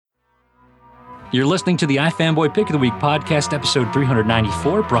You're listening to the iFanboy Pick of the Week podcast, episode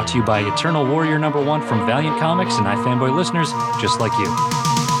 394, brought to you by Eternal Warrior #1 from Valiant Comics and iFanboy listeners just like you.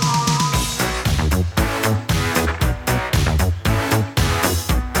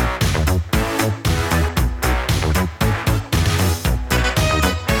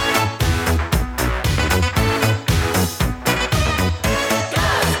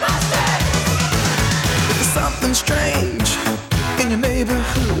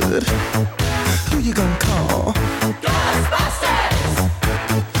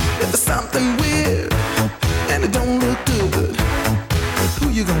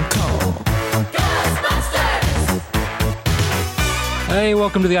 Hey,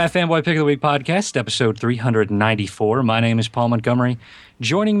 welcome to the iFanboy Pick of the Week podcast, episode 394. My name is Paul Montgomery.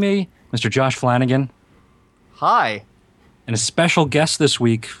 Joining me, Mr. Josh Flanagan. Hi. And a special guest this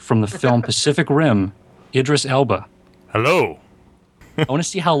week from the film Pacific Rim, Idris Elba. Hello. I want to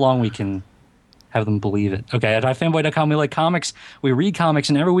see how long we can have them believe it. Okay, at iFanboy.com, we like comics. We read comics,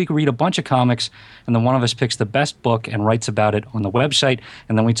 and every week we read a bunch of comics, and then one of us picks the best book and writes about it on the website,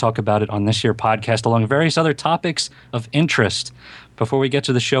 and then we talk about it on this year's podcast, along with various other topics of interest. Before we get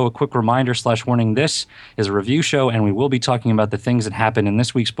to the show, a quick reminder / warning, this is a review show, and we will be talking about the things that happen in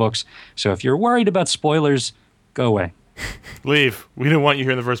this week's books. So if you're worried about spoilers, go away. Leave. We didn't want you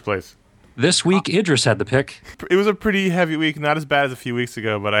here in the first place. This week, Idris had the pick. It was a pretty heavy week, not as bad as a few weeks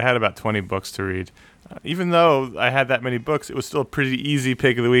ago, but I had about 20 books to read. Even though I had that many books, it was still a pretty easy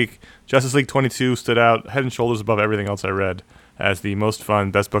pick of the week. Justice League 22 stood out head and shoulders above everything else I read as the most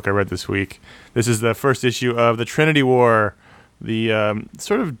fun, best book I read this week. This is the first issue of the Trinity War. The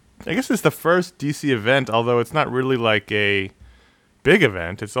I guess it's the first DC event, although it's not really like a big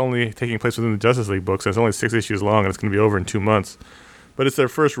event. It's only taking place within the Justice League books, and it's only 6 issues long, and it's going to be over in 2 months. But it's their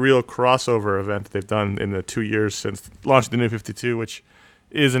first real crossover event that they've done in the 2 years since launching the New 52, which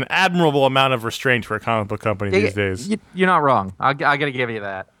is an admirable amount of restraint for a comic book company these days. You're not wrong. I got to give you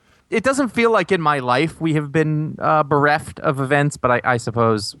that. It doesn't feel like in my life we have been bereft of events, but I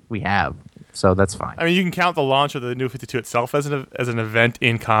suppose we have. So that's fine. I mean, you can count the launch of the New 52 itself as an event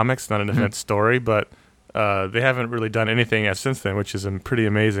in comics, not an event story, but they haven't really done anything since then, which is pretty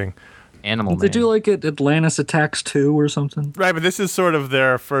amazing. Animal They Man. do like it, Atlantis Attacks 2 or something? Right, but this is sort of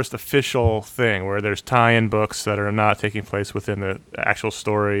their first official thing where there's tie-in books that are not taking place within the actual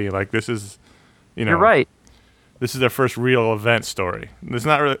story. Like, this is, You're right. This is their first real event story. It's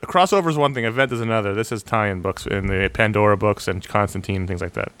not really, a crossover is one thing, event is another. This is tie-in books in the Pandora books and Constantine and things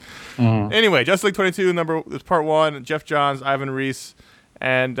like that. Mm-hmm. Anyway, Justice League 22, it's part 1, Jeff Johns, Ivan Reis.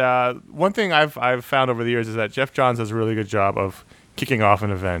 And one thing I've found over the years is that Jeff Johns does a really good job of kicking off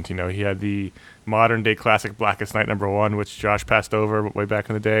an event. You know, he had the modern-day classic Blackest Night #1, which Josh passed over way back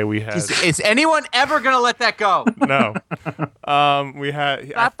in the day. We had... Is anyone ever going to let that go? No. We had...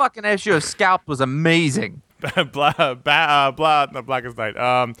 That fucking issue of Scalped was amazing. Blackest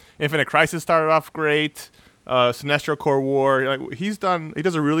Night. Infinite Crisis started off great. Sinestro Corps War. Like, he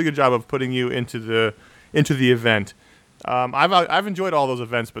does a really good job of putting you into the event. I've enjoyed all those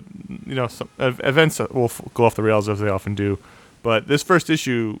events, but some events will go off the rails as they often do. But this first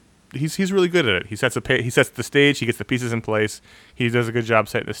issue, he's really good at it. He sets the stage. He gets the pieces in place. He does a good job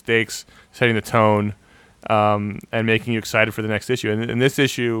setting the stakes, setting the tone, and making you excited for the next issue. And in this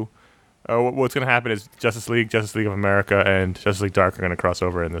issue, what's going to happen is Justice League of America, and Justice League Dark are going to cross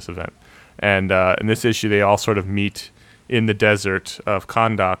over in this event. And in this issue, they all sort of meet in the desert of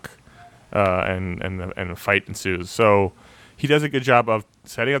Kahndaq, and a fight ensues. So he does a good job of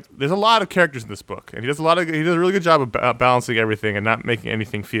setting up. There's a lot of characters in this book, and he does a really good job of balancing everything and not making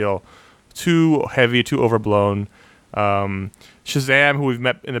anything feel too heavy, too overblown. Shazam, who we've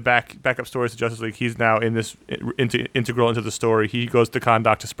met in the backup stories of Justice League, he's now integral into the story. He goes to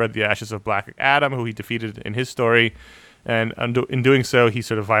Kahndaq to spread the ashes of Black Adam, who he defeated in his story, and in doing so, he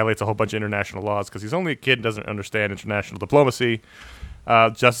sort of violates a whole bunch of international laws because he's only a kid and doesn't understand international diplomacy.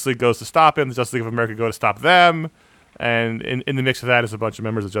 Justice League goes to stop him. The Justice League of America go to stop them. And in the mix of that is a bunch of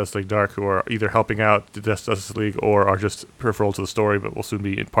members of Justice League Dark who are either helping out the Justice League or are just peripheral to the story, but will soon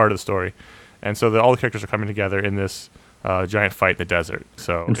be part of the story. And so all the characters are coming together in this giant fight in the desert.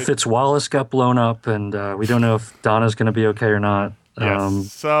 And Fitzwallace got blown up, and we don't know if Donna's going to be okay or not.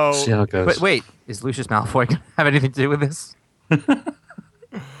 Yes. See how it goes. But wait, is Lucius Malfoy going to have anything to do with this?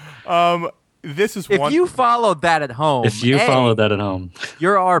 This is if you followed that at home.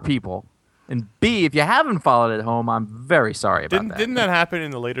 You're our people. And B, if you haven't followed it at home, I'm very sorry about that. Didn't that happen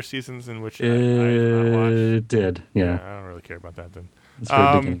in the later seasons in which I watched? It did, yeah. I don't really care about that then. It's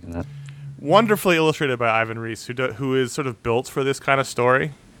very beginning of that. Wonderfully illustrated by Ivan Reis, who is sort of built for this kind of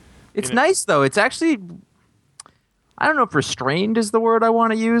story. It's nice, though. It's actually... I don't know if restrained is the word I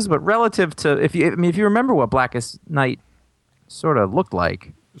want to use, but relative to if you remember what Blackest Night sort of looked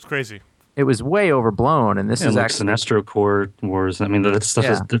like, It's crazy. it was way overblown, and this is like actually Sinestro Corps Wars. I mean, that stuff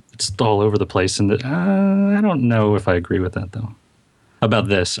is it's all over the place, and I don't know if I agree with that though. About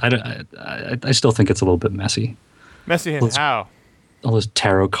this, I still think it's a little bit messy. Messy in how? All those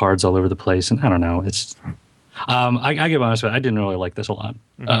tarot cards all over the place, and I don't know. It's I get honest with it, I didn't really like this a lot.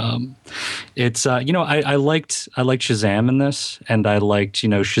 It's I liked Shazam in this, and I liked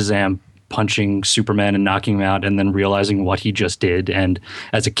Shazam punching Superman and knocking him out, and then realizing what he just did, and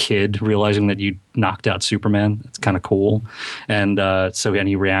as a kid realizing that you knocked out Superman. It's kind of cool, and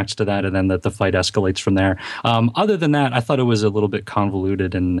he reacts to that, and then the fight escalates from there. Other than that, I thought it was a little bit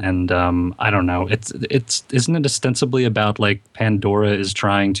convoluted, and I don't know. It's isn't it ostensibly about like Pandora is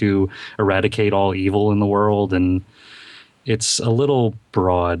trying to eradicate all evil in the world, and it's a little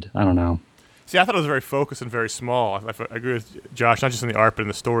broad. I don't know. See, I thought it was very focused and very small. I agree with Josh, not just in the art, but in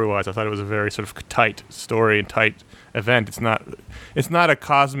the story-wise. I thought it was a very sort of tight story and tight event. It's not a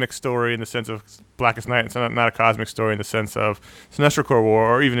cosmic story in the sense of Blackest Night. It's not a cosmic story in the sense of Sinestro Corps War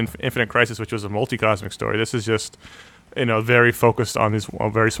or even Infinite Crisis, which was a multi-cosmic story. This is just, very focused on a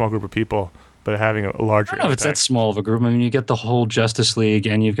very small group of people, but having a larger I don't know if it's that small of a group. I mean, you get the whole Justice League,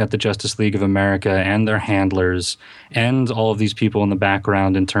 and you've got the Justice League of America and their handlers, and all of these people in the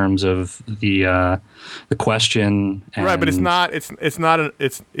background in terms of the Question. And right, but it's not.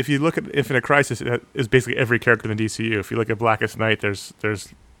 If you look at Infinite Crisis, it is basically every character in the DCU. If you look at Blackest Night, there's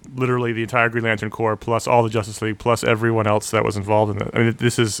literally the entire Green Lantern Corps plus all the Justice League plus everyone else that was involved in it. I mean,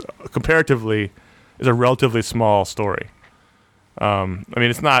 this is comparatively is a relatively small story. I mean,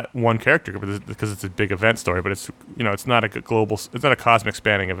 it's not one character because it's a big event story, but it's not a global, it's not a cosmic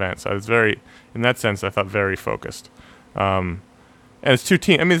spanning event. So it's very, in that sense, I thought very focused. And it's two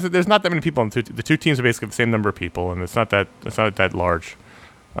teams. I mean, there's not that many people. The two teams are basically the same number of people, and it's not that large.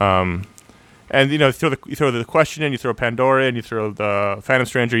 And you throw the Question in, you throw Pandora in, you throw the Phantom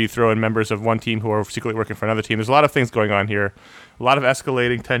Stranger, you throw in members of one team who are secretly working for another team. There's a lot of things going on here, a lot of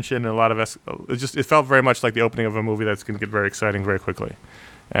escalating tension, and a lot of it felt very much like the opening of a movie that's going to get very exciting very quickly,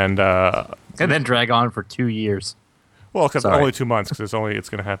 and then drag on for 2 years. Well, except only 2 months because it's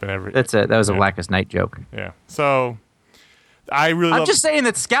going to happen every. That's it. That was a Blackest Night joke. Yeah. So I'm just saying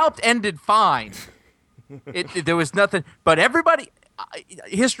that Scalped ended fine. There was nothing, but everybody.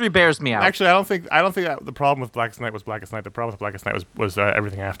 History bears me out. Actually, I don't think that the problem with Blackest Night was Blackest Night. The problem with Blackest Night was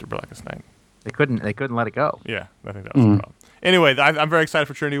everything after Blackest Night. They couldn't let it go. Yeah, I think that was the problem. Anyway, I'm very excited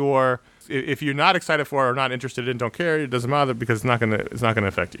for Trinity War. If you're not excited for it or not interested in, don't care. It doesn't matter because it's not gonna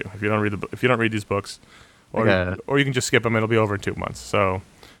affect you if you don't read these books, or you can just skip them. It'll be over in 2 months. So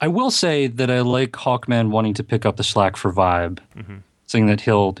I will say that I like Hawkman wanting to pick up the slack for Vibe. Saying that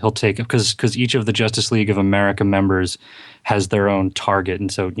he'll take it because each of the Justice League of America members has their own target,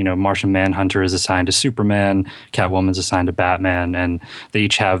 and so Martian Manhunter is assigned to Superman, Catwoman's assigned to Batman, and they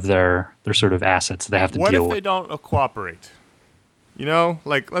each have their sort of assets they have to deal with. What if they don't cooperate?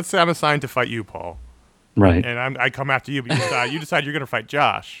 Like let's say I'm assigned to fight you, Paul, right? And I come after you, but you decide you're going to fight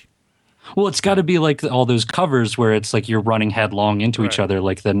Josh. Well, it's got to be like all those covers where it's like you're running headlong into each other,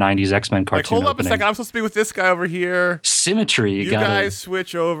 like the '90s X-Men cartoon. Like, hold up opening. a second, I'm supposed to be with this guy over here. Symmetry. You guys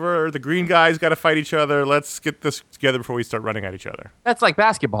switch over. The green guys got to fight each other. Let's get this together before we start running at each other. That's like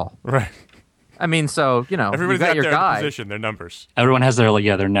basketball, right? I mean, so everybody's got your their guy. position, their numbers. Everyone has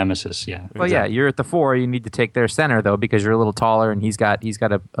their nemesis. Yeah. Well, exactly. Yeah, you're at the 4. You need to take their center though because you're a little taller and he's got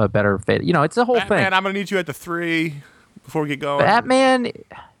a better fit. It's a whole thing. Batman, I'm gonna need you at the 3 before we get going. Batman.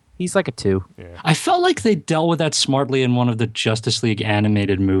 He's like a 2. Yeah. I felt like they dealt with that smartly in one of the Justice League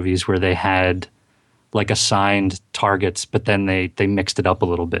animated movies where they had like assigned targets, but then they mixed it up a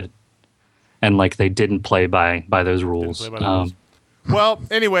little bit. And like they didn't play by those rules. Well,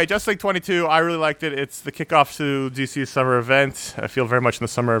 anyway, Justice League 22, I really liked it. It's the kickoff to DC's summer event. I feel very much in the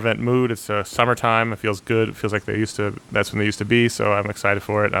summer event mood. It's summertime. It feels good. It feels like that's when they used to be, so I'm excited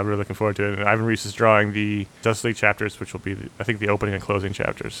for it. I'm really looking forward to it. And Ivan Reis is drawing the Justice League chapters, which will be, I think, the opening and closing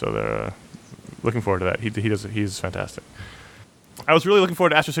chapters. So they're looking forward to that. He's fantastic. I was really looking forward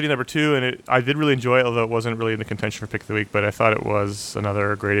to Astro City number 2, and I did really enjoy it, although it wasn't really in the contention for Pick of the Week, but I thought it was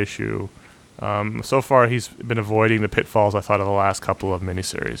another great issue. So far, he's been avoiding the pitfalls, I thought, of the last couple of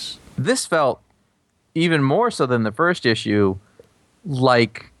miniseries. This felt even more so than the first issue,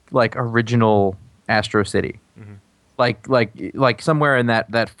 like original Astro City, like somewhere in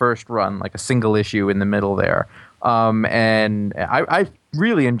that first run, like a single issue in the middle there. And I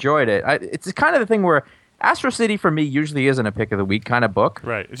really enjoyed it. It's kind of the thing where Astro City for me usually isn't a pick of the week kind of book.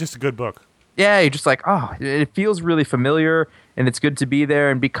 Right, it's just a good book. Yeah, you're just like, it feels really familiar, and it's good to be there.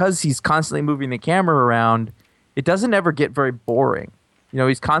 And because he's constantly moving the camera around, it doesn't ever get very boring.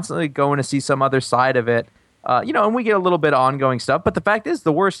 He's constantly going to see some other side of it. And we get a little bit of ongoing stuff. But the fact is,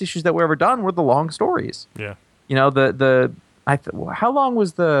 the worst issues that were ever done were the long stories. Yeah. How long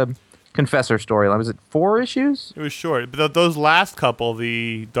was the Confessor storyline? Was it 4 issues? It was short. But those last couple,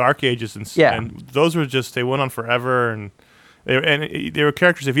 the Dark Ages, and those were just, they went on forever, and they were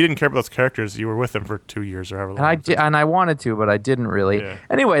characters. If you didn't care about those characters, you were with them for 2 years or however long. And I wanted to, but I didn't really. Yeah.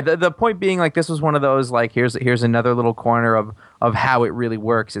 Anyway, the point being, like, this was one of those, like, here's another little corner of how it really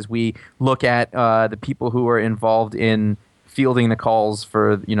works as we look at the people who are involved in fielding the calls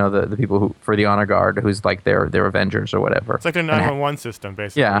for the people who for the honor guard, who's like their Avengers or whatever. It's like their 911 system,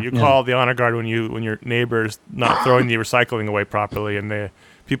 basically. Yeah. You call the honor guard when your neighbor's not throwing the recycling away properly, and the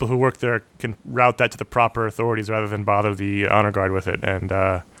people who work there can route that to the proper authorities rather than bother the honor guard with it. And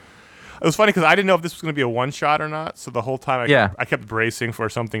it was funny because I didn't know if this was going to be a one shot or not. So the whole time I kept bracing for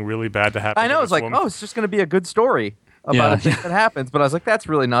something really bad to happen. I know, it's like, it's just going to be a good story about a thing that happens, but I was like, that's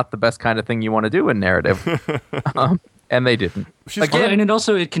really not the best kind of thing you want to do in narrative. And they didn't. Again, and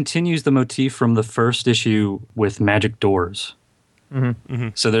it continues the motif from the first issue with magic doors. Mm-hmm. Mm-hmm.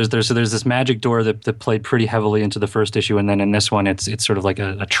 So there's this magic door that played pretty heavily into the first issue, and then in this one it's sort of like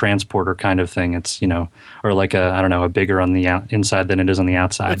a transporter kind of thing. It's or like a bigger on the inside than it is on the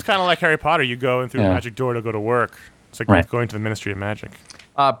outside. It's kind of like Harry Potter. You go in through the magic door to go to work. It's like going to the Ministry of Magic.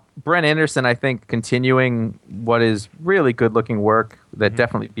 Brent Anderson, I think, continuing what is really good-looking work that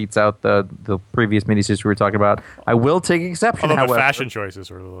definitely beats out the previous miniseries we were talking about. I will take exception. Although however, the fashion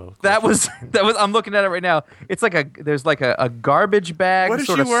choices were a little. That was. I'm looking at it right now. It's like there's like a garbage bag. What is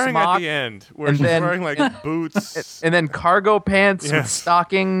sort she of wearing smock, at the end? Where she's wearing like boots, and then cargo pants with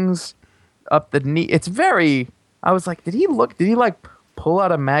stockings up the knee. It's very. I was like, did he like pull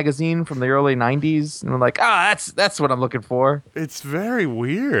out a magazine from the early 90s? And I'm like, that's what I'm looking for. It's very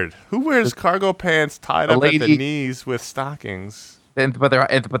weird. Who wears cargo pants tied up at the knees with stockings? But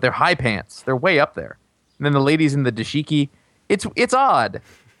they're high pants. They're way up there. And then the ladies in the dashiki. It's odd.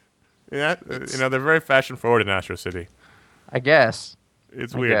 Yeah, they're very fashion forward in Astro City. I guess.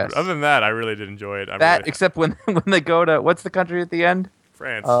 It's weird. Other than that, I really did enjoy it. Except when they go to, what's the country at the end?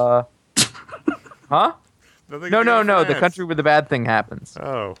 France. Huh? No. The country where the bad thing happens.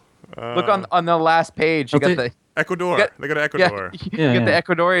 Oh. Look on the last page. You got the Ecuador. They go to Ecuador. You get the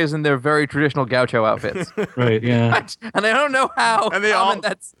Ecuadorians in their very traditional gaucho outfits. Right. Yeah. And I don't know how. And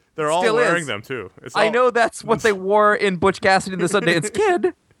they're all wearing them too. I know that's what they wore in Butch Cassidy and the Sundance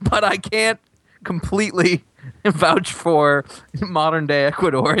Kid, but I can't completely vouch for modern day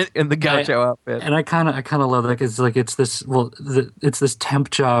Ecuador in the gaucho outfit. And I kind of love that because it's this temp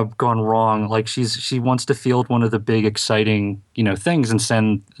job gone wrong. Like she wants to field one of the big exciting things and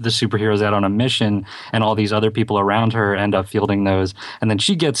send the superheroes out on a mission, and all these other people around her end up fielding those. And then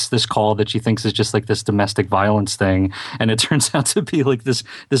she gets this call that she thinks is just like this domestic violence thing, and it turns out to be like this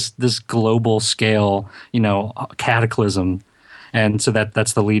global scale cataclysm. And so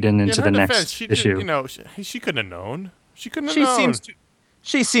that's the lead into the next issue. She couldn't have known.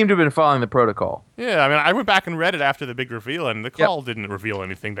 She seemed to have been following the protocol. Yeah, I mean, I went back and read it after the big reveal, and the call didn't reveal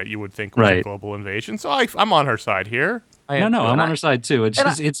anything that you would think was a global invasion. So I'm on her side here. I'm on her side too.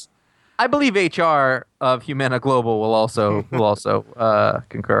 I believe HR of Humana Global will also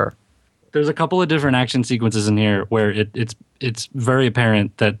concur. There's a couple of different action sequences in here where it's very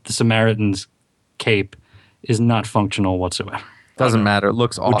apparent that the Samaritan's cape is not functional whatsoever. Doesn't matter. It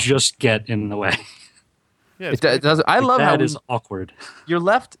looks awesome. Would just get in the way. Yeah, it does. I love how that is awkward. You're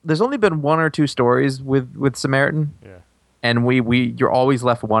left. There's only been 1 or 2 stories with Samaritan. Yeah. And you're always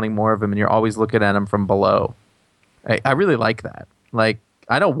left wanting more of him, and you're always looking at him from below. I really like that. Like,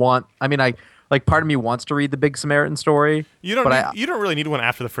 I don't want. I mean, part of me wants to read the big Samaritan story. You don't really need one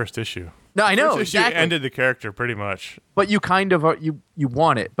after the first issue. No, I know. First issue ended the character pretty much. But you kind of you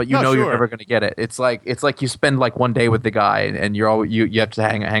want it, but you're never going to get it. It's like you spend like one day with the guy, and you have to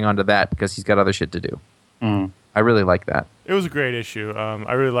hang on to that because he's got other shit to do. Mm. I really like that. It was a great issue.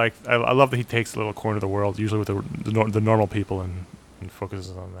 I really liked. I love that he takes a little corner of the world, usually with the normal people, and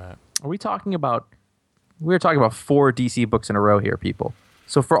focuses on that. Are we talking about? We're talking about 4 DC books in a row here, people.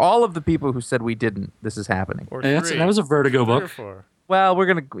 So for all of the people who said we didn't, this is happening. That was a Vertigo book. Well, we're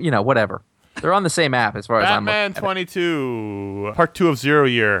gonna, whatever. They're on the same app as far as I'm looking at it. Batman 22, Part 2 of Zero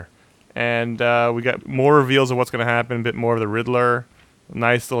Year, and we got more reveals of what's going to happen. A bit more of the Riddler.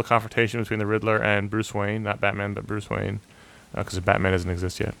 Nice little confrontation between the Riddler and Bruce Wayne, not Batman, but Bruce Wayne, because Batman doesn't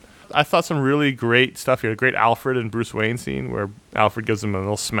exist yet. I thought some really great stuff here. A great Alfred and Bruce Wayne scene where Alfred gives him a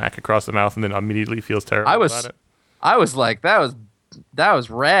little smack across the mouth and then immediately feels terrible about it. I was like, that was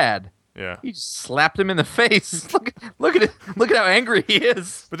rad. Yeah. He just slapped him in the face. Look at it. Look at how angry he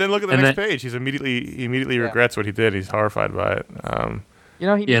is. But then look at the next page. He immediately regrets what he did. He's horrified by it.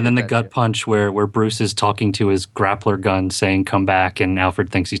 And then the gut punch where Bruce is talking to his grappler gun saying "come back," and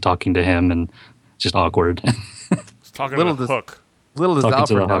Alfred thinks he's talking to him, and it's just awkward. He's talking to the hook. Little does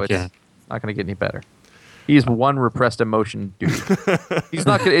Alfred know it's yeah. not going to get any better. He's one repressed emotion dude. He's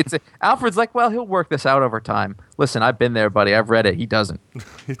not going to... Alfred's like, well, he'll work this out over time. Listen, I've been there, buddy. I've read it. He doesn't.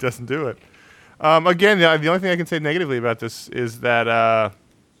 He doesn't do it. Again, the only thing I can say negatively about this is that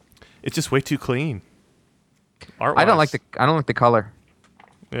it's just way too clean. Art-wise. I don't like the color.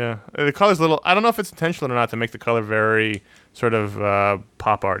 Yeah, the color's a little. I don't know if it's intentional or not to make the color very sort of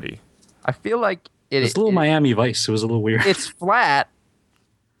pop arty. I feel like it's a little Miami Vice. It was a little weird. It's flat,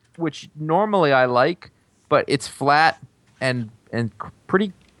 which normally I like, but it's flat and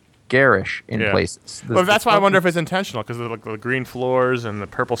pretty garish in places. Well, that's why I wonder if it's intentional, because of the green floors and the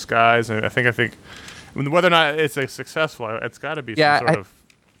purple skies, and I think whether or not it's successful, it's got to be some sort of.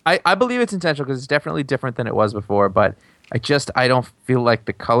 I believe it's intentional because it's definitely different than it was before, but I don't feel like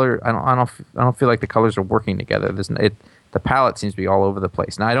the color. I don't feel like the colors are working together. The palette seems to be all over the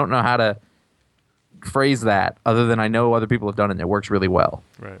place. Now I don't know how to phrase that other than I know other people have done it and it works really well.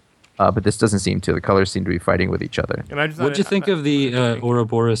 Right. But this doesn't seem to. The colors seem to be fighting with each other. What did you think of the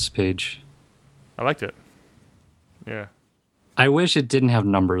Ouroboros page? I liked it. Yeah. I wish it didn't have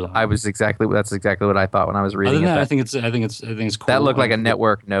numbers on it. That's exactly what I thought when I was reading Other than it. that, I think it's cool. That looked like a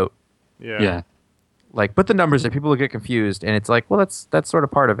network note. Yeah. Like, put the numbers there. People will get confused, and it's like, well, that's sort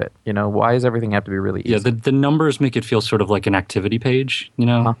of part of it. You know, why does everything have to be really easy? Yeah, the numbers make it feel sort of like an activity page. You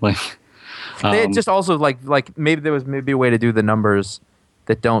know, like they just also like maybe there was a way to do the numbers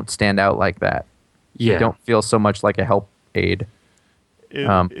that don't stand out like that. Yeah, they don't feel so much like a help aid.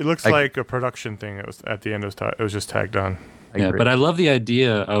 It looks like a production thing. It was at the end. It was just tagged on. Yeah, but I love the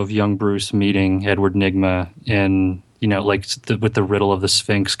idea of young Bruce meeting Edward Nygma and with the riddle of the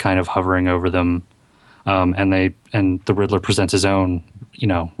Sphinx kind of hovering over them. And the Riddler presents his own,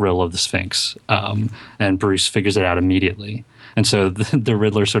 riddle of the Sphinx, and Bruce figures it out immediately. And so the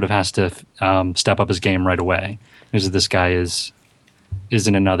Riddler sort of has to step up his game right away, because this guy is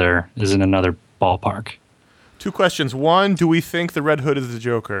in another ballpark. 2 questions. 1, do we think the Red Hood is the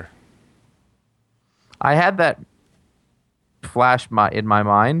Joker? I had that flash in my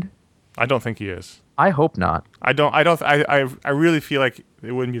mind. I don't think he is. I hope not. I really feel like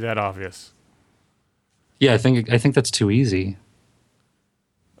it wouldn't be that obvious. Yeah, I think that's too easy.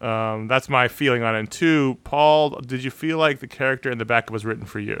 That's my feeling on it. And 2, Paul, did you feel like the character in the back was written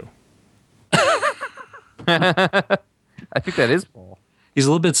for you? I think that is Paul. He's a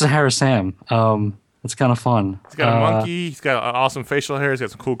little bit Sahara Sam. It's kind of fun. He's got a monkey. He's got awesome facial hair. He's got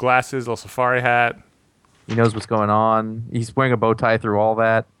some cool glasses, a little safari hat. He knows what's going on. He's wearing a bow tie through all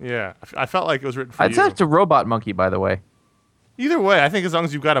that. Yeah, I felt like it was written for you. I'd say it's a robot monkey, by the way. Either way, I think as long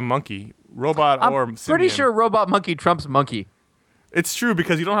as you've got a monkey, robot or I'm simian. pretty sure robot monkey trumps monkey. It's true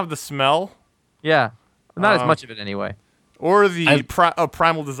because you don't have the smell. Yeah, not as much of it anyway. Or the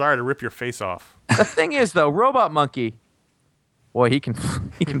primal desire to rip your face off. The thing is, though, robot monkey, boy, he can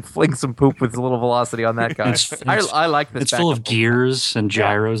fling some poop with a little velocity on that guy. I like this. It's full of gears and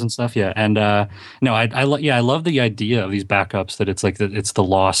gyros and stuff. Yeah, and I love the idea of these backups. That it's like it's the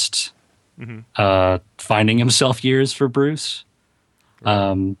lost finding himself years for Bruce.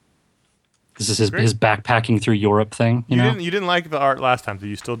 This is his backpacking through Europe thing. You didn't like the art last time. Do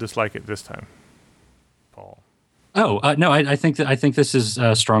you still dislike it this time, Paul? Oh no, I think this is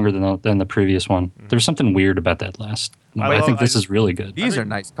stronger than the previous one. There's something weird about that last one. I think this is really good. These are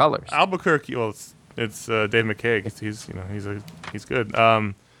nice colors. Albuquerque. Well, it's Dave McCaig. He's good.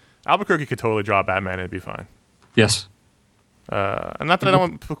 Albuquerque could totally draw Batman. It'd be fine. Yes. And not that I don't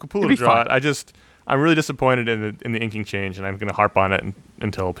want Capullo to draw it. I'm really disappointed in the inking change, and I'm going to harp on it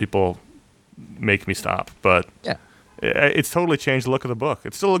until people make me stop. But yeah, it's totally changed the look of the book.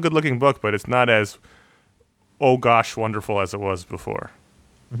 It's still a good looking book, but it's not as oh gosh wonderful as it was before.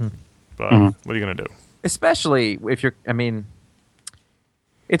 But what are you going to do? Especially if you're,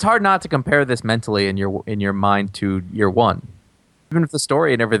 it's hard not to compare this mentally in your mind to year one. Even if the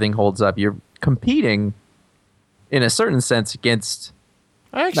story and everything holds up, you're competing in a certain sense against.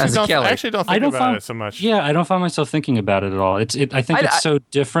 I actually don't think about it so much. Yeah, I don't find myself thinking about it at all. I think it's so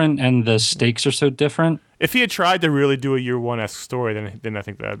different, and the stakes are so different. If he had tried to really do a year one-esque story, then I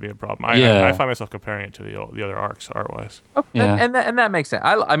think that would be a problem. I find myself comparing it to the other arcs art-wise. Okay, yeah. and that makes sense.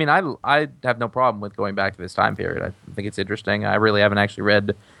 I have no problem with going back to this time period. I think it's interesting. I really haven't actually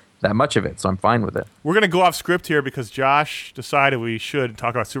read that much of it, so I'm fine with it. We're going to go off script here because Josh decided we should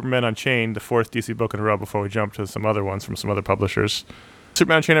talk about Superman Unchained, the 4th DC book in a row, before we jump to some other ones from some other publishers.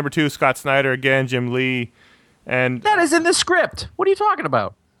 Superman Chain number 2, Scott Snyder again, Jim Lee, and That is in the script. What are you talking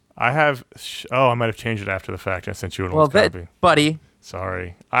about? I have. I might have changed it after the fact. I sent you an old copy. Buddy,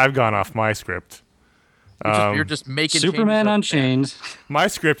 Sorry, I've gone off my script. you're just making Superman changes Unchained. My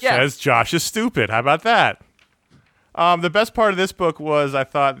script says Josh is stupid. How about that? The best part of this book was, I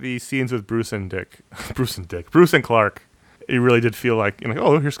thought, the scenes with Bruce and Clark. It really did feel like,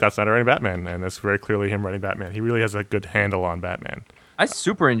 oh, here's Scott Snyder writing Batman, and that's very clearly him writing Batman. He really has a good handle on Batman. I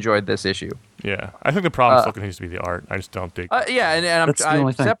super enjoyed this issue. Yeah, I think the problem still continues to be the art. I just don't dig. And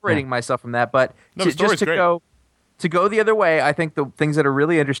I'm separating myself from that, but the story's great. To go the other way, I think the things that are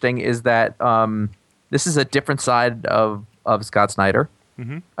really interesting is that this is a different side of Scott Snyder.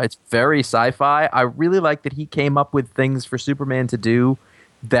 Mm-hmm. It's very sci-fi. I really like that he came up with things for Superman to do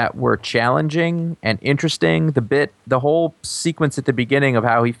that were challenging and interesting. The whole sequence at the beginning of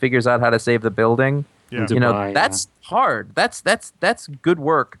how he figures out how to save the building. Yeah. That's hard. That's good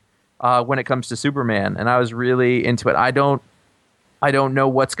work when it comes to Superman, and I was really into it. I don't know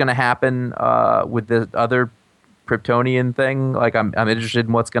what's going to happen with the other Kryptonian thing. Like I'm interested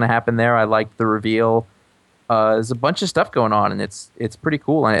in what's going to happen there. I like the reveal. There's a bunch of stuff going on, and it's pretty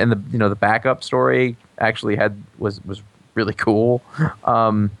cool. And the backup story actually was really cool.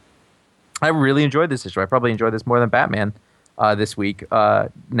 I really enjoyed this issue. I probably enjoyed this more than Batman this week.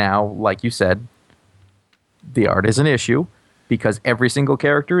 Now, like you said, the art is an issue because every single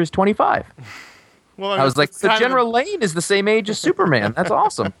character is 25. Well, I was like, the General Lane is the same age as Superman. That's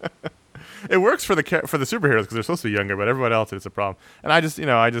awesome. It works for the superheroes because they're supposed to be younger, but everyone else it's a problem. And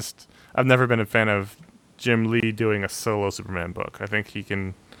I've never been a fan of Jim Lee doing a solo Superman book. I think he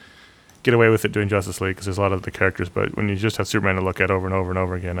can get away with it doing Justice League because there's a lot of the characters, but when you just have Superman to look at over and over and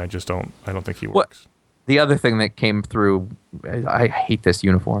over again, I don't think he works. The other thing that came through, I hate this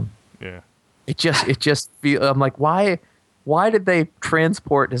uniform. Yeah. It just feel. I'm like, why did they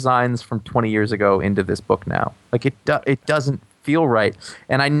transport designs from 20 years ago into this book now? Like it doesn't feel right.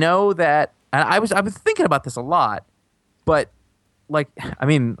 And I know that, and I was thinking about this a lot, but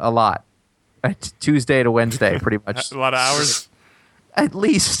a lot. Tuesday to Wednesday, pretty much. A lot of hours? At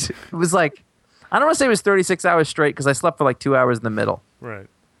least. It was like, I don't want to say it was 36 hours straight because I slept for like 2 hours in the middle. Right.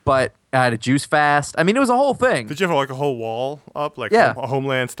 But I had a juice fast. I mean, it was a whole thing. Did you have a whole wall up? Like a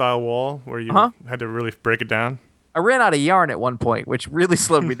Homeland-style wall where you had to really break it down? I ran out of yarn at one point, which really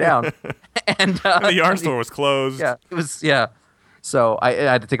slowed me down. and the yarn store was closed. Yeah, it was, yeah. So I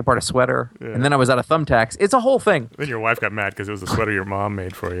had to take apart a sweater, and then I was out of thumbtacks. It's a whole thing. Then your wife got mad because it was the sweater your mom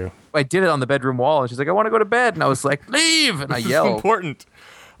made for you. I did it on the bedroom wall, and she's like, I want to go to bed. And I was like, leave! And I yelled. This is important.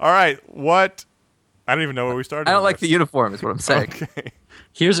 All right, what? I don't even know where we started. I don't like the uniform, is what I'm saying. Okay.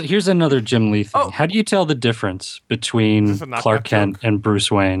 Here's another Jim Lee thing. How do you tell the difference between Clark Kent and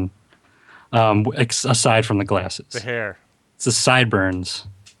Bruce Wayne, aside from the glasses? The hair. It's the sideburns.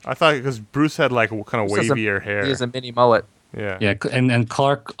 I thought because Bruce had kind of wavier hair. He has a mini mullet. Yeah. Yeah, and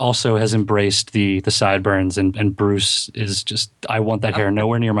Clark also has embraced the sideburns, and Bruce is just, I want that hair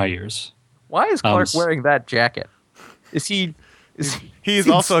nowhere near my ears. Why is Clark wearing that jacket? He's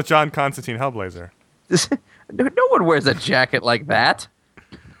also John Constantine Hellblazer. No one wears a jacket like that.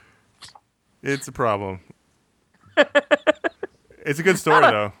 It's a problem. It's a good story,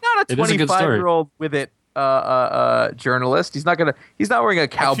 though. Not a 25-year-old with it journalist. He's not wearing a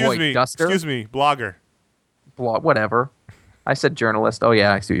cowboy duster. Excuse me, blogger. Whatever. I said journalist. Oh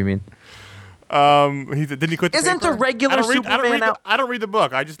yeah, I see what you mean. Didn't he quit the Isn't paper? the regular Superman out? I don't read the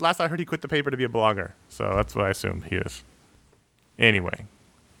book. Last I heard he quit the paper to be a blogger. So that's what I assumed he is. Anyway.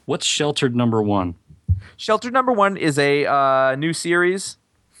 What's Sheltered #1? Sheltered #1 is a new series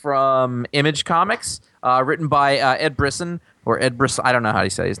from Image Comics, written by Ed Brisson, or Ed Brisson, I don't know how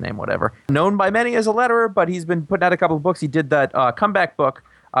to say his name, whatever. Known by many as a letterer, but he's been putting out a couple of books. He did that comeback book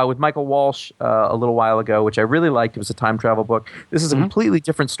with Michael Walsh a little while ago, which I really liked. It was a time travel book. This is a completely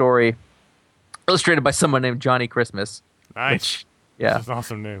different story, illustrated by someone named Johnny Christmas. Nice. That's an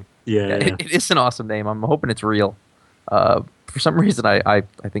awesome name. Yeah. It is an awesome name. I'm hoping it's real. For some reason, I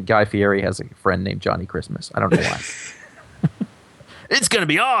think Guy Fieri has a friend named Johnny Christmas. I don't know why. It's going to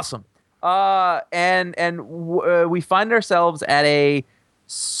be awesome. We find ourselves at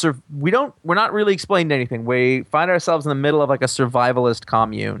we're not really explained anything. We find ourselves in the middle of like a survivalist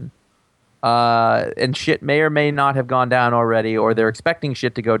commune. And shit may or may not have gone down already, or they're expecting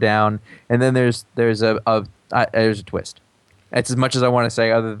shit to go down. And then there's a twist. That's as much as I want to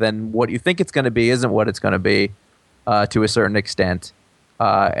say, other than what you think it's going to be isn't what it's going to be, to a certain extent.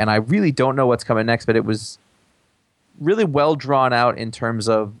 And I really don't know what's coming next, but it was really well drawn out in terms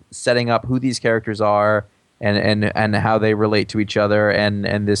of setting up who these characters are and how they relate to each other,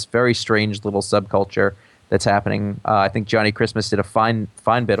 and this very strange little subculture that's happening. I think Johnny Christmas did a fine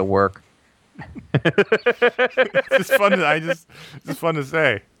bit of work. It's just fun. It's just fun to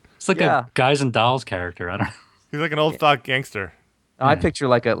say. It's like a Guys and Dolls character. I don't know. He's like an old stock gangster. I picture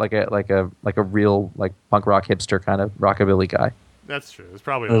like a real like punk rock hipster kind of rockabilly guy. That's true. It's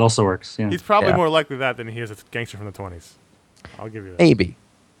probably It also works. Yeah. he's probably more likely that than he is a gangster from the 20s. I'll give you that. Maybe.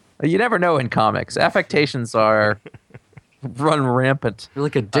 You never know in comics. Affectations are run rampant. You're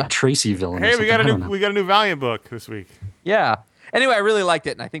like a Dick Tracy villain. Hey, we got a new Valiant book this week. Yeah. Anyway, I really liked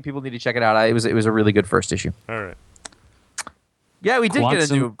it, and I think people need to check it out. It was a really good first issue. All right. Yeah, we did get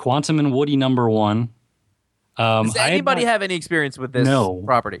a new Quantum and Woody #1. Does anybody have any experience with this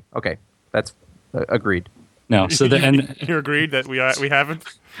property? Okay, that's agreed. No, so you agreed that we haven't.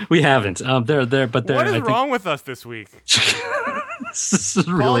 We haven't. They're. What is wrong with us this week? This is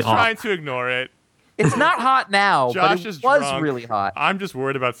really Paul's trying to ignore it. It's not hot now, Josh but is it was drunk. really hot. I'm just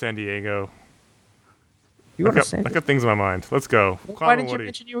worried about San Diego. You I got things in my mind. Let's go. Why didn't you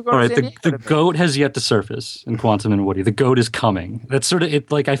mention you were going All right, to San Diego? the goat has yet to surface in Quantum and Woody. The goat is coming. That's sort of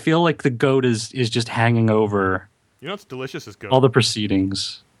it. Like I feel like the goat is just hanging over. You know what's delicious is goat. All the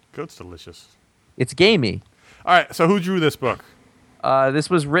proceedings. Goat's delicious. It's gamey. All right, so who drew this book? This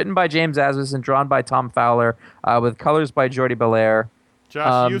was written by James Asmus and drawn by Tom Fowler, with colors by Jordi Belair.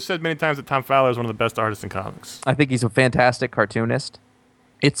 Josh, you've said many times that Tom Fowler is one of the best artists in comics. I think he's a fantastic cartoonist.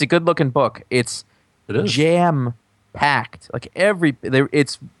 It's a good-looking book. It's jam-packed. Like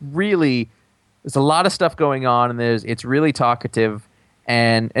it's really there's a lot of stuff going on, and it's really talkative,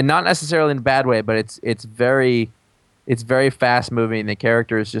 and not necessarily in a bad way, but it's very fast-moving. The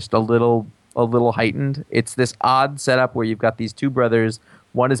character is just a little heightened. It's this odd setup where you've got these two brothers.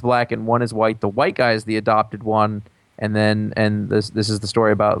 One is black and one is white. The white guy is the adopted one. And this is the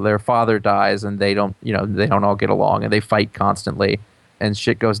story about their father dies, and they don't all get along, and they fight constantly, and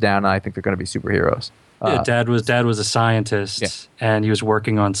shit goes down. And I think they're going to be superheroes. Yeah, Dad was a scientist, and he was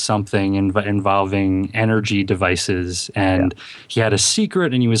working on something involving energy devices, and he had a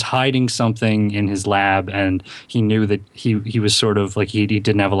secret, and he was hiding something in his lab, and he knew that he was sort of like he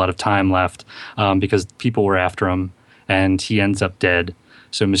didn't have a lot of time left because people were after him, and he ends up dead.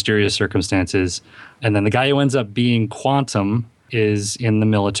 So mysterious circumstances. And then the guy who ends up being Quantum is in the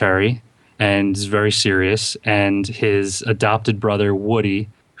military and is very serious. And his adopted brother, Woody,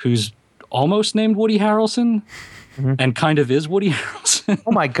 who's almost named Woody Harrelson and kind of is Woody Harrelson.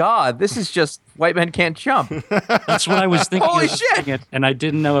 Oh, my God. This is just White Men Can't Jump. That's what I was thinking. Holy shit. And I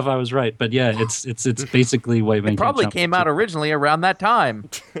didn't know if I was right. But yeah, it's basically White Men Can't Jump. It probably came out originally around that time.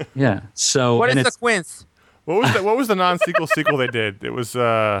 Yeah. So what is the quince? What was the non-sequel sequel they did? It was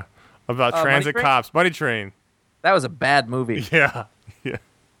about transit cops. Money Train. That was a bad movie. Yeah.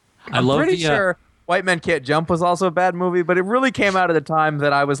 I'm pretty sure White Men Can't Jump was also a bad movie, but it really came out at the time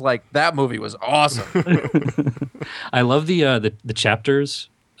that I was like, that movie was awesome. I love the chapters.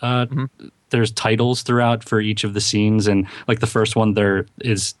 There's titles throughout for each of the scenes, and like the first one there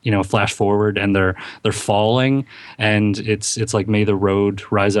is flash forward, and they're falling, and it's like May the Road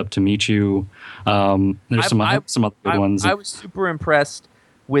Rise Up to Meet You. There's some other good ones. I was super impressed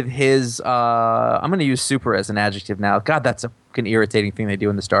with his I'm going to use super as an adjective now. God, that's a fucking irritating thing they do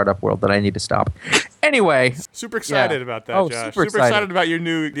in the startup world that I need to stop. Anyway, super excited about that, Josh. Super excited about your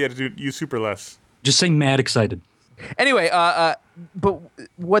new idea to use super less. Just say mad excited. Anyway, but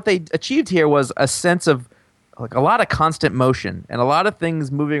what they achieved here was a sense of like a lot of constant motion and a lot of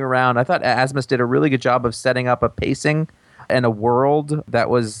things moving around. I thought Asmus did a really good job of setting up a pacing and a world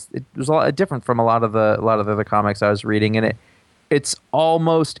that was a lot different from a lot of the other comics I was reading, and it's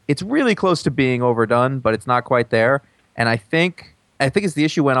really close to being overdone, but it's not quite there. And I think as the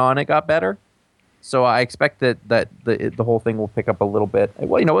issue went on, it got better. So I expect that the whole thing will pick up a little bit.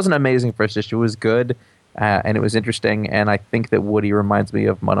 Well, it wasn't an amazing first issue. It was good. And it was interesting, and I think that Woody reminds me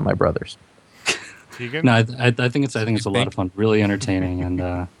of one of my brothers. Tegan? No, I think it's a lot of fun, really entertaining,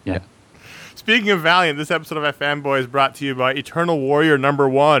 and yeah. Speaking of Valiant, this episode of iFanboy is brought to you by Eternal Warrior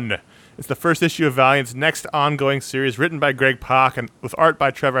 #1. It's the first issue of Valiant's next ongoing series, written by Greg Pak and with art by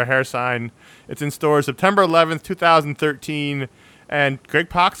Trevor Hairsine. It's in stores September 11th, 2013, and Greg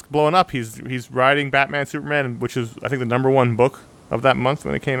Pak's blowing up. He's writing Batman Superman, which is I think the #1 book of that month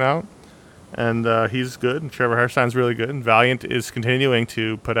when it came out. And he's good, and Trevor Hairsine's really good, and Valiant is continuing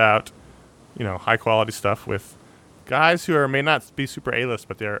to put out, high quality stuff with guys who may not be super A-list,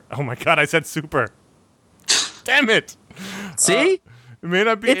 but they're. Oh my God, I said super. Damn it! See, it may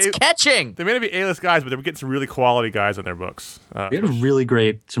not be. It's catching. They may not be A-list guys, but they're getting some really quality guys on their books. They have some really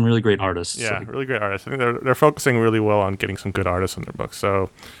great artists. Yeah, really great artists. I think they're focusing really well on getting some good artists on their books. So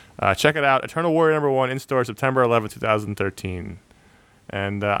check it out. Eternal Warrior #1 in store September 11, 2013.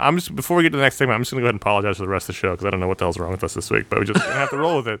 And I'm just before we get to the next segment, I'm just gonna go ahead and apologize for the rest of the show because I don't know what the hell's wrong with us this week, but we just gonna have to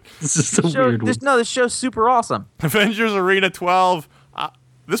roll with it. This is a weird one. This show's super awesome. Avengers Arena 12.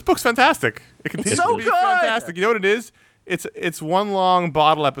 This book's fantastic. It continues so to be good! fantastic. You know what it is? It's one long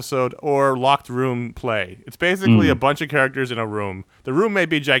bottle episode or locked room play. It's basically a bunch of characters in a room. The room may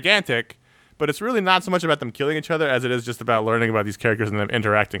be gigantic, but it's really not so much about them killing each other as it is just about learning about these characters and them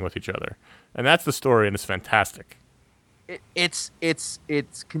interacting with each other. And that's the story, and it's fantastic. It's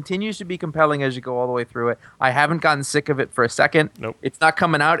continues to be compelling as you go all the way through it. I haven't gotten sick of it for a second. Nope. It's not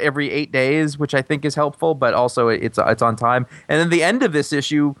coming out every 8 days, which I think is helpful, but also it's on time. And then the end of this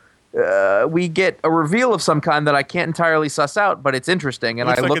issue, we get a reveal of some kind that I can't entirely suss out, but it's interesting, and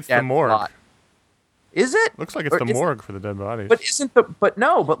Looks I like looked it's at the morgue. it a lot. Is it? Looks like it's the morgue for the dead bodies. But isn't the? But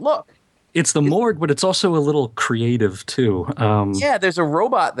no. But look. It's the morgue, but it's also a little creative too. Yeah, there's a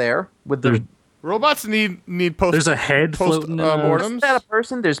robot there with the. Robots need post. There's a head floating in a- mortems. Isn't that a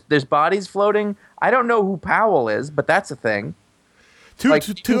person? There's bodies floating. I don't know who Powell is, but that's a thing.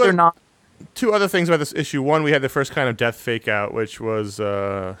 They're not. Two other things about this issue. One, we had the first kind of death fake out, which was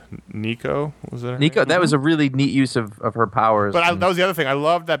Nico. Was it Nico? That was a really neat use of her powers. But that was the other thing. I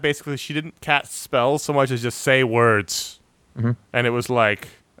love that basically she didn't cast spells so much as just say words, and it was like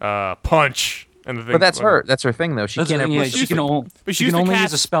punch. And the thing. But that's her. That's her thing, though. She can't. She can only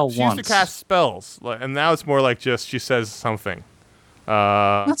use a spell once. She used to cast spells, and now it's more like just she says something.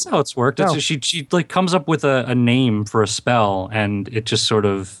 That's how it's worked. No. She like comes up with a name for a spell, and it just sort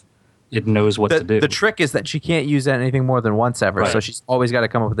of it knows what to do. The trick is that she can't use anything more than once ever, so she's always got to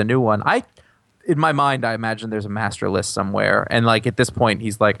come up with a new one. In my mind, I imagine there's a master list somewhere, and like at this point,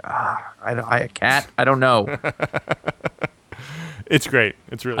 he's like, I can't. I don't know. It's great.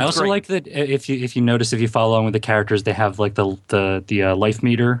 It's really. I also like that if you notice, if you follow along with the characters, they have like the life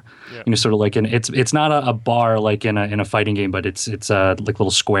meter. Yeah. Sort of like it's not a bar like in a fighting game, but it's like little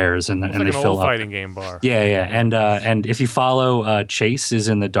squares and like they an fill old up. fighting game bar. Yeah. And if you follow, Chase is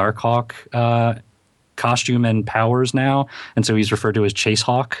in the Darkhawk costume and powers now, and so he's referred to as Chase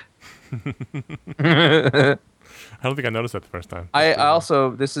Hawk. I don't think I noticed that the first time. I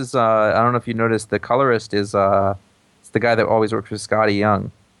also this is I don't know if you noticed the colorist is it's the guy that always works with Scotty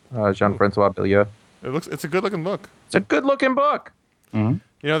Young, Jean-Francois Beaulieu. It's a good looking book. It's a good looking book. Mm-hmm.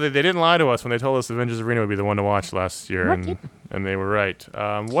 You know, they didn't lie to us when they told us Avengers Arena would be the one to watch last year, and they were right.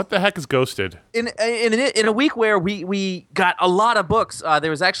 What the heck is Ghosted? In a week where we got a lot of books,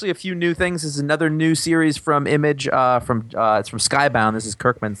 there was actually a few new things. This is another new series from Image, it's from Skybound. This is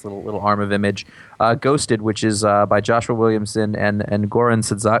Kirkman's little arm of Image. Ghosted, which is by Joshua Williamson and Goran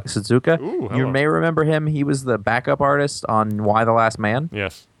Suzuka. Ooh, You may remember him. He was the backup artist on Why the Last Man.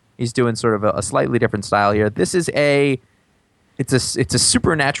 Yes. He's doing sort of a slightly different style here. This is it's a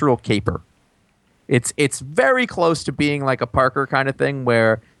supernatural caper. It's very close to being like a Parker kind of thing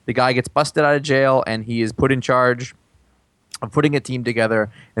where the guy gets busted out of jail and he is put in charge of putting a team together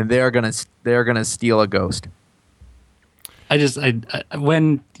and they're gonna steal a ghost.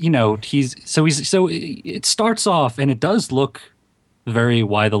 When it starts off and it does look very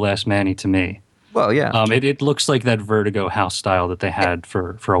Why the Last Man-y to me. Well, yeah. It looks like that Vertigo house style that they had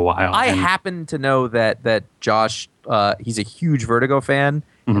for a while. I happen to know that Josh, he's a huge Vertigo fan,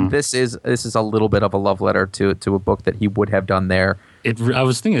 and this is a little bit of a love letter to a book that he would have done there. I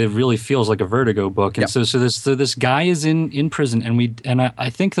was thinking it really feels like a Vertigo book, and Yep. so this guy is in prison, and I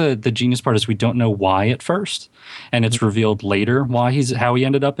think the genius part is we don't know why at first, and it's revealed later how he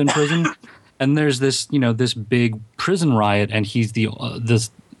ended up in prison, and there's this big prison riot, and he's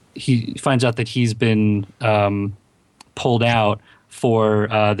he finds out that he's been pulled out for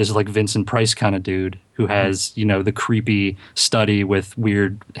this like Vincent Price kind of dude who has the creepy study with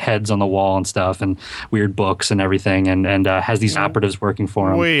weird heads on the wall and stuff and weird books and everything and has these operatives working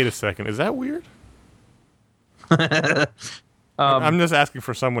for him. Wait a second. Is that weird? I'm just asking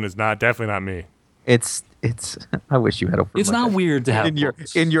for someone who's definitely not me. It's. I wish you had a. It's not weird to have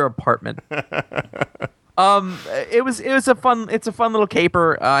in your apartment. It's a fun little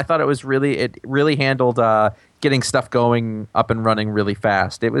caper. I thought it really handled getting stuff going up and running really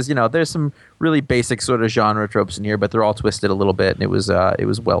fast. It was there's some really basic sort of genre tropes in here, but they're all twisted a little bit, and it was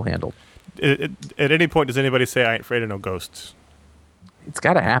well handled. At any point, does anybody say I ain't afraid of no ghosts? It's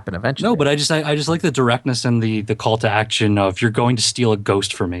got to happen eventually. No, but I just like the directness and the call to action of you're going to steal a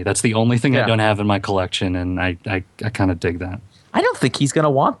ghost for me. That's the only thing I don't have in my collection, and I kind of dig that. I don't think he's going to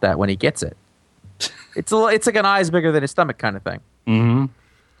want that when he gets it. It's like an eye's bigger than his stomach kind of thing. Mm-hmm.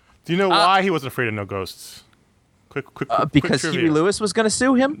 Do you know why he wasn't afraid of no ghosts? Quick because trivia. Huey Lewis was going to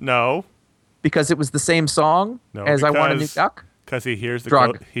sue him? No. Because it was the same song as I Want a New Duck? Because he hears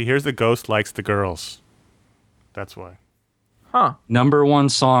the ghost likes the girls. That's why. Huh. #1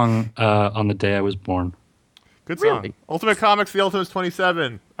 song on the day I was born. Good song. Really? Ultimate Comics, The Ultimate's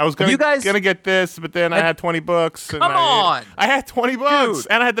 27. I was gonna get this, but then I had 20 books. Come on! I had 20 books, Dude.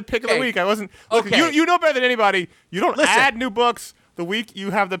 and I had the pick of the week. I wasn't. Look, Okay. you know better than anybody. You don't Listen. add new books the week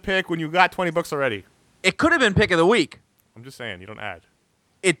you have the pick when you got 20 books already. It could have been pick of the week. I'm just saying, you don't add.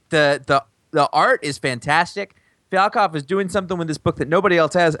 The art is fantastic. Fialkov is doing something with this book that nobody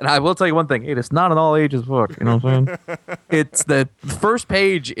else has, and I will tell you one thing: it is not an all ages book. You know what I'm saying? It's the first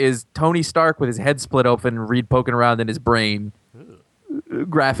page is Tony Stark with his head split open, Reed poking around in his brain,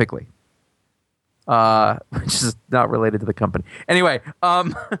 graphically, which is not related to the company. Anyway, I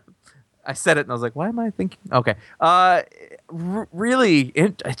said it and I was like, why am I thinking? Okay, really,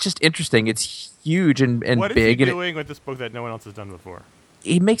 it's just interesting. It's huge and What is big. he And doing with this book that no one else has done before?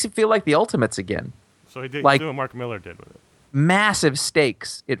 he makes it feel like the Ultimates again. So he did Like- do what Mark Miller did with it. Massive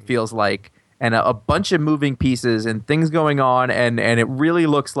stakes, it feels like, and a bunch of moving pieces and things going on, and it really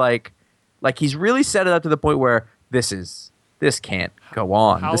looks like he's really set it up to the point where this can't go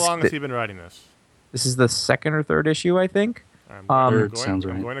on. How long has he been writing this? This is the second or third issue, I think. Third sounds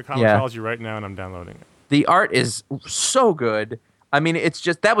right. I'm going to Comixology right now and I'm downloading it. The art is so good. I mean, it's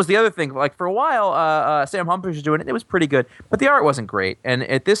just that was the other thing. Like for a while, Sam Humphries was doing it. It was pretty good, but the art wasn't great. And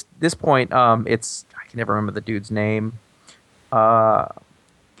at this point, it's I can never remember the dude's name.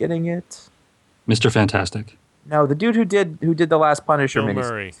 Getting it? Mr. Fantastic. No, the dude who did the last Punisher Bill miniseries.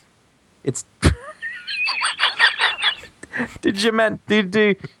 Murray. It's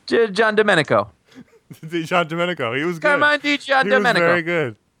John Domenico. John Domenico. He was good. Come on, John He was Domenico. very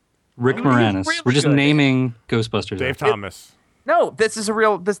good. Rick I mean, he's Moranis. really We're just good. naming Ghostbusters. Dave after. Thomas. No, that's the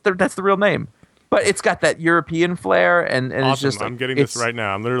real name. But it's got that European flair, and it's Awesome. just like, I'm getting this right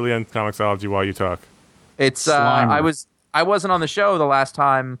now. I'm literally on Comixology while you talk. It's Slimer. I wasn't on the show the last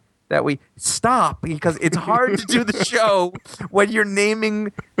time that we stop because it's hard to do the show when you're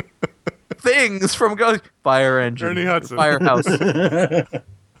naming things from Fire Engine, Ernie Hudson. Firehouse,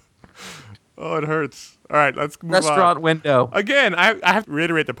 Oh, it hurts. All right, let's move Restaurant on. Window. Again, I have to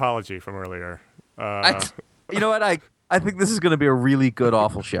reiterate the apology from earlier. You know what? I think this is going to be a really good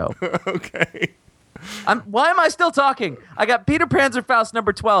awful show. Okay. Why am I still talking? I got Peter Panzerfaust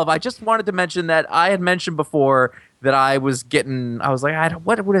number 12. I just wanted to mention that I had mentioned before that I was like,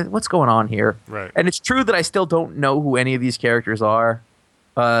 what's going on here? Right. And it's true that I still don't know who any of these characters are.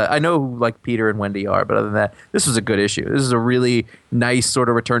 I know who like Peter and Wendy are, but other than that, this was a good issue. This is a really nice sort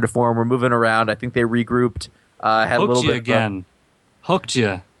of return to form. We're moving around. I think they regrouped. Had a Hooked little you bit again. Hooked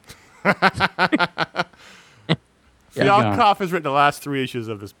you. Fialkov has written the last 3 issues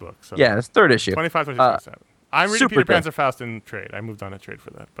of this book. So Yeah, it's third issue. 25, 26, 27. I'm reading super Peter good. Panzerfaust in trade. I moved on to trade for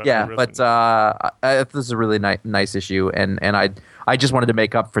that. But Yeah, but this is a really nice issue, and I just wanted to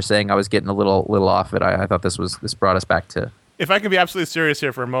make up for saying I was getting a little off it. I thought this brought us back to. if I can be absolutely serious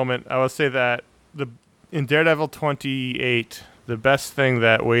here for a moment, I will say that in Daredevil 28, the best thing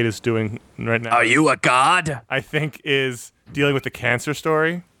that Wade is doing right now, Are you a god? I think, is dealing with the cancer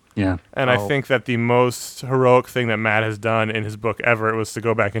story. Yeah. And I think that the most heroic thing that Matt has done in his book ever was to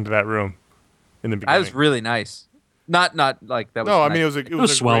go back into that room in the beginning. That was really nice. Not like that was. No, I nice. mean It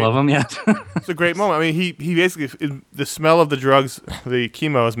was swell of him, yeah. It's a great moment. I mean, he basically, the smell of the drugs, the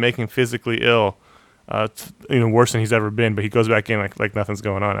chemo is making him physically ill. It's, worse than he's ever been. But he goes back in like nothing's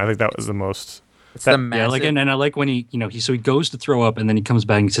going on. I think that was the most. It's the Yeah, massive. and I like when he goes to throw up and then he comes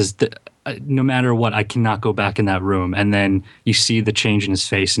back and he says, no matter what, I cannot go back in that room. And then you see the change in his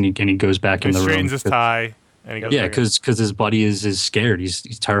face and he goes back He in the room. straightens his tie. And he goes Yeah, back in. because his buddy is scared. He's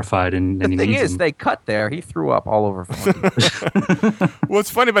terrified and The he thing needs is, him. they cut there. He threw up all over. Flanagan. What's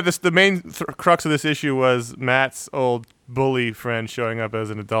funny about this, the main crux of this issue was Matt's old bully friend showing up as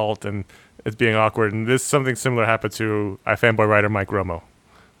an adult and it's being awkward. And something similar happened to iFanboy writer Mike Romo,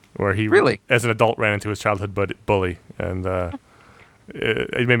 where he Really? as an adult ran into his childhood bully, and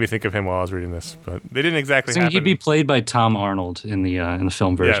it made me think of him while I was reading this. But they didn't exactly. So happen. he'd be played by Tom Arnold in the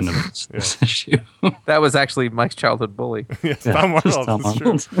film version Yes. of this issue. That was actually Mike's childhood bully. Yes, Yeah, Tom it was Arnold. Tom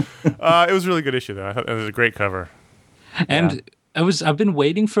That's true. Arnold. It was a really good issue though. I thought it was a great cover. And I've been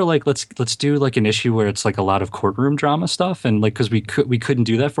waiting for let's do like an issue where it's like a lot of courtroom drama stuff, and like because we couldn't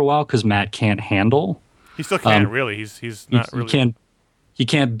do that for a while because Matt can't handle. He still can't really. He's not he really. He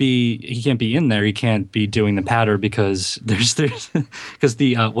can't be in there. He can't be doing the patter because there's because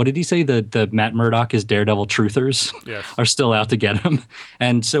the what did he say, the Matt Murdock is Daredevil truthers Yes. are still out to get him,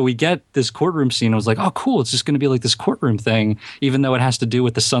 and so we get this courtroom scene. I was like, oh cool, it's just going to be like this courtroom thing, even though it has to do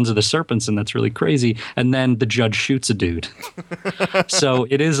with the Sons of the Serpents, and that's really crazy. And then the judge shoots a dude, so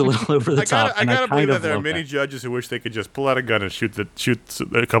it is a little over the top. I and gotta believe kind that of there are love many that. judges who wish they could just pull out a gun and shoot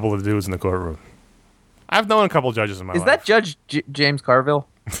a couple of dudes in the courtroom. I've known a couple judges in my life. Is that Judge James Carville?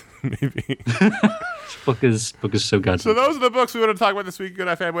 Maybe. book is so good. So those are the books we want to talk about this week. Go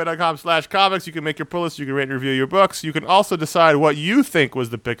to fanboy.com/comics. You can make your pull list. You can rate and review your books. You can also decide what you think was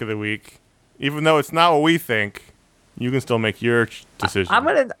the pick of the week. Even though it's not what we think, you can still make your decision.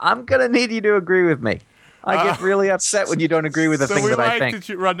 I'm gonna need you to agree with me. I get really upset when you don't agree with the thing that I think. So we like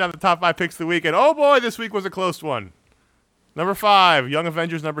to run down the top 5 picks of the week. And oh boy, this week was a close one. Number 5, Young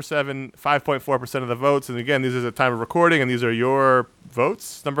Avengers. Number 7, 5.4% of the votes. And again, these are the time of recording, and these are your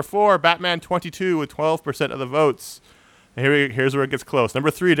votes. Number 4, Batman 22 with 12% of the votes. And here's where it gets close.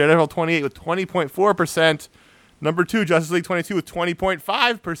 Number 3, Daredevil 28 with 20.4%. Number 2, Justice League 22 with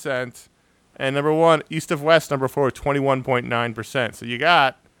 20.5%. And number 1, East of West, number 4, 21.9%. So you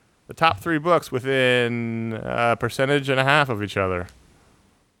got the top 3 books within a percentage and a half of each other.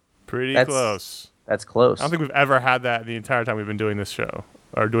 Pretty close. That's close. I don't think we've ever had that the entire time we've been doing this show,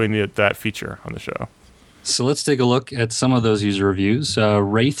 or doing that feature on the show. So let's take a look at some of those user reviews.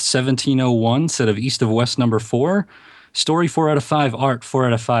 Wraith1701 said of East of West number 4. Story 4 out of 5. Art 4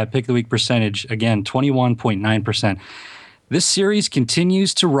 out of 5. Pick of the week percentage, again, 21.9%. This series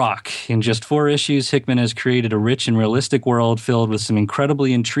continues to rock. In just 4 issues, Hickman has created a rich and realistic world filled with some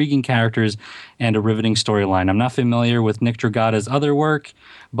incredibly intriguing characters and a riveting storyline. I'm not familiar with Nick Dragata's other work,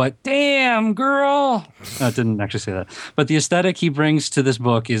 but damn, girl. No, it didn't actually say that. But the aesthetic he brings to this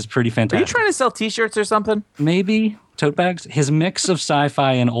book is pretty fantastic. Are you trying to sell T-shirts or something? Maybe. Tote bags. His mix of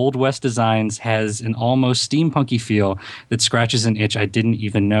sci-fi and Old West designs has an almost steampunky feel that scratches an itch I didn't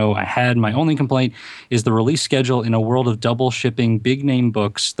even know I had. My only complaint is the release schedule. In a world of double shipping big name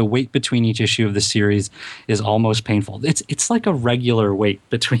books, the wait between each issue of the series is almost painful. It's like a regular wait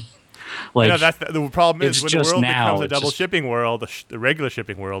between. Like, you know, that's the problem is when the world becomes a double just shipping world, the regular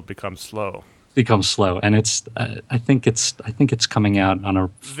shipping world becomes slow. And it's I think it's coming out on a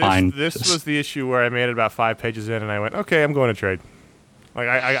fine. This was the issue where I made it about 5 pages in, and I went, okay, I'm going to trade. Like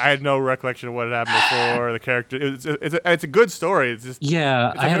I had no recollection of what had happened before. The character, it's a good story. It's just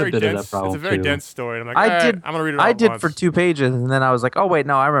I had a bit of that problem. It's a very too. dense story. And I'm like, I'm gonna read it all I at did once. for 2 pages, and then I was like, oh wait,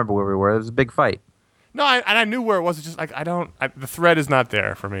 no, I remember where we were. It was a big fight. No, I knew where it was. It's just like the thread is not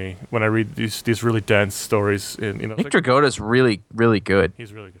there for me when I read these really dense stories. Nick Dragota's really, really good.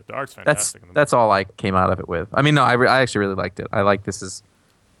 He's really good. The art's fantastic. That's all I came out of it with. I mean, no, I actually really liked it. I like this is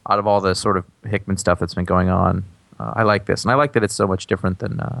out of all the sort of Hickman stuff that's been going on. I like this, and I like that it's so much different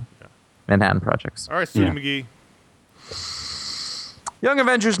than Manhattan Projects. All right, Sudi McGee. Young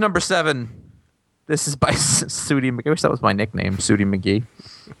Avengers number 7. This is by Sudi McGee. I wish that was my nickname, Sudi McGee.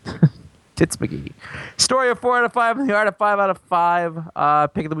 Tits McGee. Story of 4 out of 5, and the art of 5 out of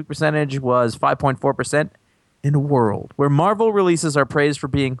 5. Pick of the week percentage was 5.4%. In a world where Marvel releases are praised for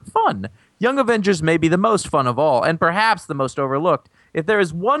being fun, Young Avengers may be the most fun of all, and perhaps the most overlooked. If there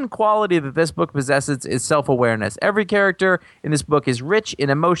is one quality that this book possesses, it's self-awareness. Every character in this book is rich in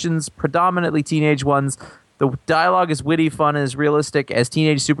emotions, predominantly teenage ones. The dialogue is witty, fun, and as realistic as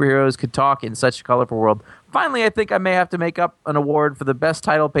teenage superheroes could talk in such a colorful world. Finally, I think I may have to make up an award for the best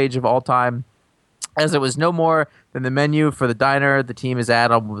title page of all time, as it was no more than the menu for the diner the team is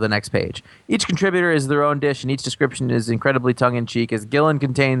at on the next page. Each contributor is their own dish, and each description is incredibly tongue-in-cheek, as Gillen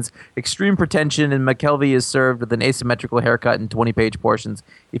contains extreme pretension and McKelvey is served with an asymmetrical haircut in 20-page portions.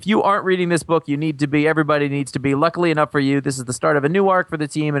 If you aren't reading this book, you need to be. Everybody needs to be. Luckily enough for you, this is the start of a new arc for the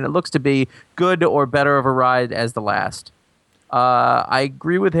team, and it looks to be good or better of a ride as the last. I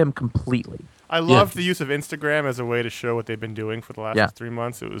agree with him completely. I loved the use of Instagram as a way to show what they've been doing for the last 3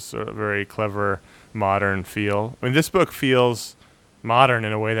 months. It was sort of a very clever, modern feel. I mean, this book feels modern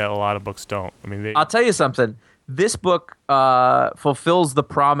in a way that a lot of books don't. I mean, I'll tell you something. This book fulfills the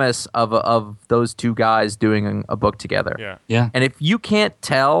promise of those two guys doing a book together. Yeah. And if you can't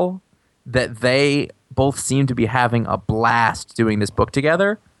tell that they both seem to be having a blast doing this book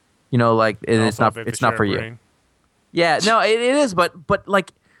together, you know, like it's not for you. Yeah, no, it is, but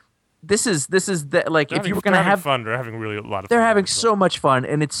like. This is like if you were gonna have fun, they're having really a lot of. They're having so much fun,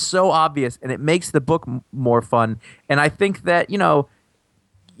 and it's so obvious, and it makes the book more fun. And I think that you know,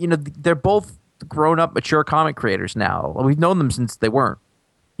 they're both grown-up, mature comic creators now. We've known them since they weren't,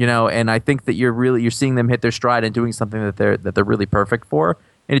 And I think that you're seeing them hit their stride and doing something that they're really perfect for.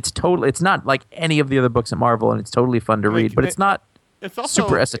 And it's not like any of the other books at Marvel, and it's totally fun to read. But it's not. It's also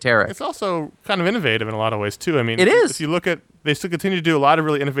super esoteric. It's also kind of innovative in a lot of ways too. I mean, it is. If you look at, they still continue to do a lot of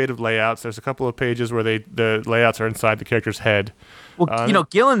really innovative layouts. There's a couple of pages where the layouts are inside the character's head. Well,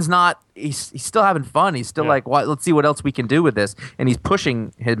 Gillen's not. He's still having fun. He's still like, "What? Let's see what else we can do with this." And he's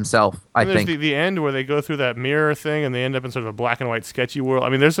pushing himself. I think. There's the end where they go through that mirror thing and they end up in sort of a black and white sketchy world. I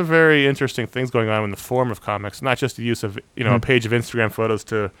mean, there's some very interesting things going on in the form of comics, not just the use of a page of Instagram photos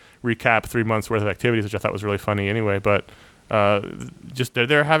to recap 3 months worth of activities, which I thought was really funny anyway. But just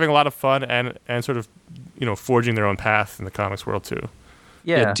they're having a lot of fun and sort of forging their own path in the comics world too.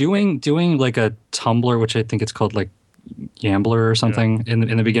 Yeah. Doing like a Tumblr, which I think it's called like Gambler or something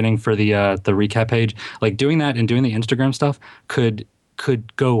in the beginning for the recap page, like doing that and doing the Instagram stuff could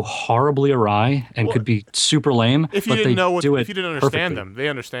go horribly awry and could be super lame. If you didn't understand perfectly. them, they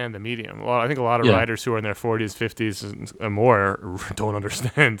understand the medium. Well, I think a lot of writers who are in their 40s, 50s, and more don't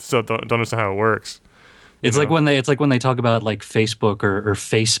understand. So don't understand how it works. It's like when they talk about like Facebook or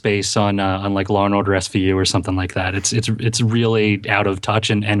Face Space on like Law and Order SVU or something like that. It's really out of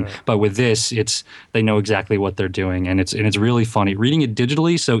touch but with this they know exactly what they're doing and it's really funny. Reading it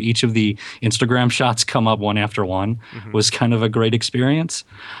digitally, so each of the Instagram shots come up one after one was kind of a great experience.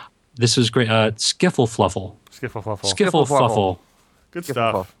 This was great. Skiffle Fluffle. Good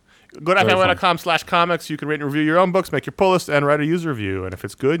stuff. Go to FMY.com/comics. You can rate and review your own books, make your pull list, and write a user review. And if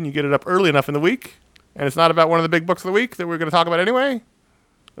it's good and you get it up early enough in the week, and it's not about one of the big books of the week that we're going to talk about anyway,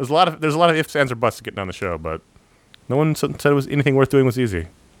 there's a lot of ifs, ands, or buts to getting on the show, but no one said it was anything worth doing was easy.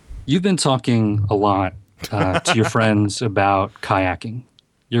 You've been talking a lot to your friends about kayaking.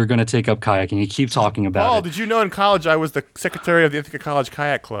 You're going to take up kayaking. You keep talking about it. Paul, did you know in college I was the secretary of the Ithaca College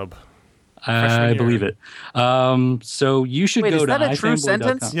Kayak Club? I believe it. So you should go to. Is that a true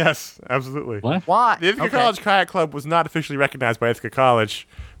sentence? Yes, absolutely. What? Why? The Ithaca College Kayak Club was not officially recognized by Ithaca College.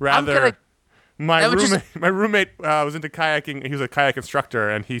 Rather, my roommate was into kayaking. He was a kayak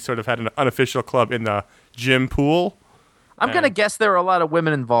instructor, and he sort of had an unofficial club in the gym pool. I'm going to guess there were a lot of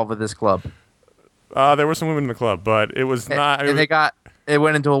women involved with this club. There were some women in the club, but it was not. It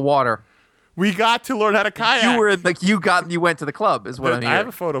went into a water. We got to learn how to kayak. You went to the club, is what I'm hearing. I have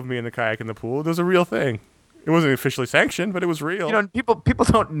a photo of me in the kayak in the pool. It was a real thing. It wasn't officially sanctioned, but it was real. People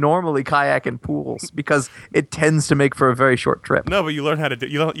don't normally kayak in pools because it tends to make for a very short trip. No, but you learn how to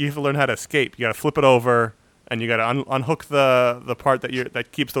you have to learn how to escape. You got to flip it over, and you got to unhook the part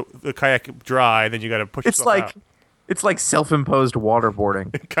that keeps the kayak dry. Then you got to push yourself out. It's like self-imposed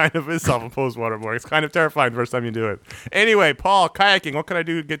waterboarding. It kind of is self-imposed waterboarding. It's kind of terrifying the first time you do it. Anyway, Paul, kayaking. What can I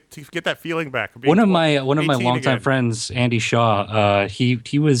do to get that feeling back? One of my longtime friends, Andy Shaw, he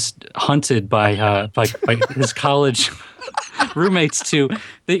was hunted by his college roommates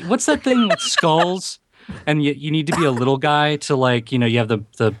what's that thing with skulls? And you need to be a little guy to you have the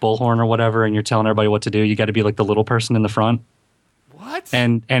bullhorn or whatever, and you're telling everybody what to do. You got to be like the little person in the front. What?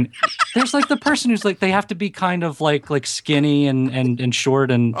 And there's like the person who's like they have to be kind of like skinny and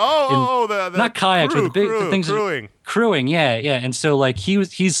short and the not kayaks but the things crewing yeah. And so like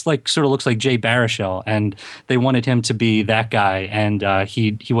he's like sort of looks like Jay Baruchel, and they wanted him to be that guy, and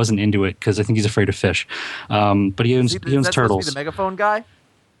he wasn't into it because I think he's afraid of fish, but he owns turtles. Supposed to be the megaphone guy?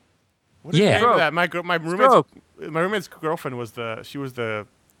 What is the name of that? My roommate's girlfriend was the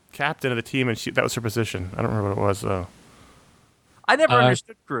captain of the team, and that was her position. I don't remember what it was though. I never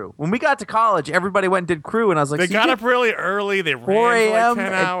understood crew. When we got to college, everybody went and did crew, and I was like, they got up really early. They ran for like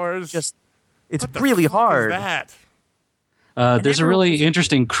 10 hours. It's really hard. What that? There's a really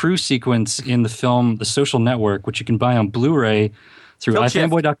interesting crew sequence in the film The Social Network, which you can buy on Blu-ray through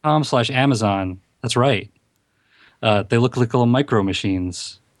ifanboy.com/Amazon. That's right. They look like little micro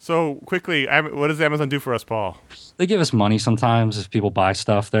machines. So quickly, what does Amazon do for us, Paul? They give us money sometimes if people buy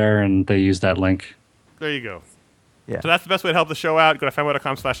stuff there, and they use that link. There you go. Yeah. So that's the best way to help the show out. Go to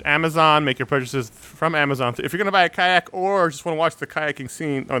fanboy.com/Amazon. Make your purchases from Amazon. If you're going to buy a kayak or just want to watch the kayaking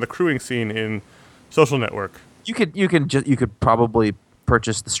scene or the crewing scene in Social Network, you could probably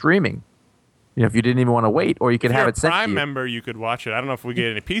purchase the streaming. If you didn't even want to wait, or you could have it sent to you. If you're a Prime member, you could watch it. I don't know if we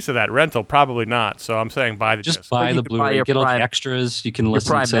get any piece of that rental. Probably not. So I'm saying buy the disc. Buy the Blu-ray. Get all the extras. You can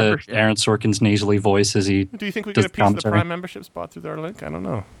listen to membership. Aaron Sorkin's nasally voice as he. Do you think we get a piece of the Prime membership spot through our link? I don't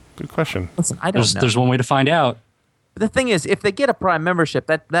know. Good question. Listen, I don't know. There's one way to find out. The thing is, if they get a Prime membership,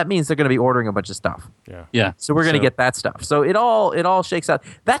 that means they're going to be ordering a bunch of stuff. Yeah. So we're going to get that stuff. So it all shakes out.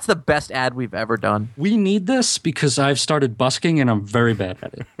 That's the best ad we've ever done. We need this because I've started busking and I'm very bad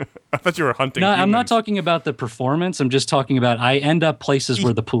at it. I thought you were hunting. No, humans. I'm not talking about the performance. I'm just talking about I end up places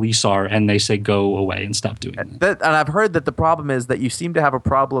where the police are and they say go away and stop doing that. And I've heard that the problem is that you seem to have a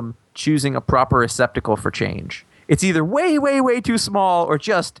problem choosing a proper receptacle for change. It's either way, way, way too small or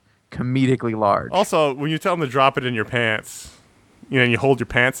just comedically large. Also, when you tell them to drop it in your pants, you hold your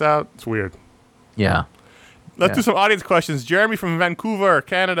pants out. It's weird. Yeah. Let's do some audience questions. Jeremy from Vancouver,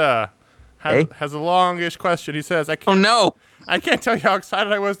 Canada, has a longish question. He says, Oh, no. I can't tell you how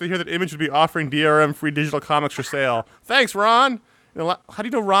excited I was to hear that Image would be offering DRM-free digital comics for sale. Thanks, Ron. How do you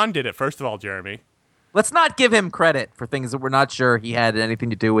know Ron did it, first of all, Jeremy? Let's not give him credit for things that we're not sure he had anything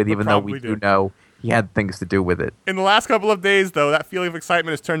to do with, even though we do know he had things to do with it. In the last couple of days, though, that feeling of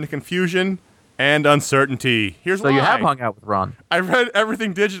excitement has turned to confusion and uncertainty. Here's why. So you have hung out with Ron. I read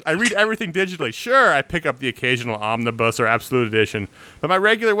everything digitally. Sure, I pick up the occasional omnibus or absolute edition, but my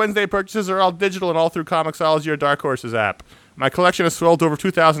regular Wednesday purchases are all digital and all through Comixology or Dark Horse's app. My collection has swelled to over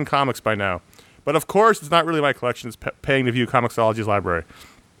 2,000 comics by now. But of course, it's not really my collection. It's paying to view Comixology's library.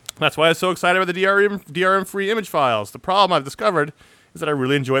 That's why I was so excited about the DRM-free Image files. The problem I've discovered is that I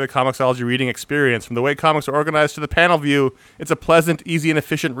really enjoy the Comixology reading experience. From the way comics are organized to the panel view, it's a pleasant, easy, and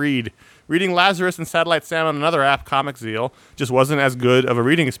efficient read. Reading Lazarus and Satellite Sam on another app, Comic Zeal, just wasn't as good of a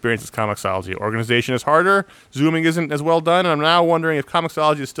reading experience as Comixology. Organization is harder, zooming isn't as well done, and I'm now wondering if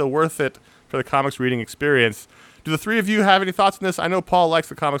Comixology is still worth it for the comics reading experience. Do the three of you have any thoughts on this? I know Paul likes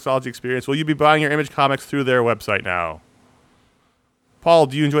the Comixology experience. Will you be buying your Image comics through their website now? Paul,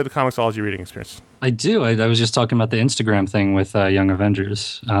 do you enjoy the Comixology reading experience? I do. I was just talking about the Instagram thing with Young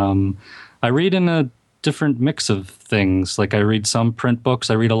Avengers. I read in a different mix of things. Like I read some print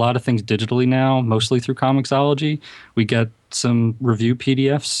books. I read a lot of things digitally now, mostly through Comixology. We get some review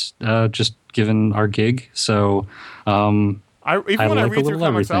PDFs just given our gig. So when I read through Comixology,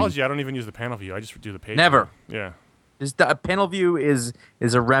 everything. I don't even use the panel view. I just do the page. Never. View. Yeah. The panel view is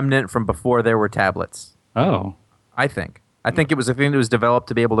a remnant from before there were tablets. Oh. I think it was a thing that was developed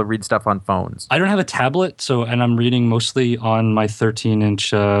to be able to read stuff on phones. I don't have a tablet, and I'm reading mostly on my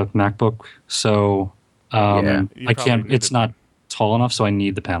 13-inch MacBook. So I can't. It's not tall enough, so I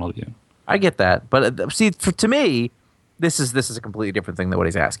need the panel view. I get that, but see, to me, this is a completely different thing than what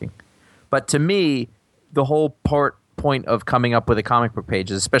he's asking. But to me, the whole point of coming up with a comic book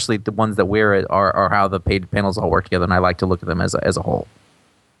pages, especially the ones that wear it, are how the panels all work together, and I like to look at them as a whole.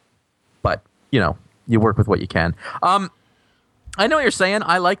 But you work with what you can. I know what you're saying.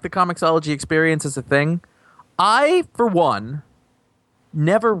 I like the Comixology experience as a thing. I, for one,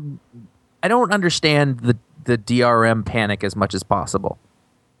 I don't understand the DRM panic as much as possible.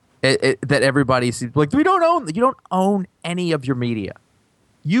 That everybody sees like you don't own any of your media.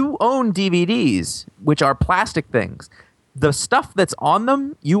 You own DVDs, which are plastic things. The stuff that's on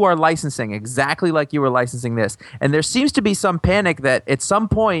them, you are licensing exactly like you were licensing this. And there seems to be some panic that at some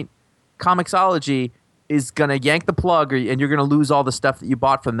point, Comixology is going to yank the plug and you're going to lose all the stuff that you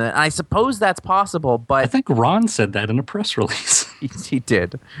bought from them. And I suppose that's possible, but... I think Ron said that in a press release. He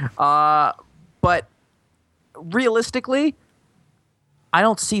did. But realistically, I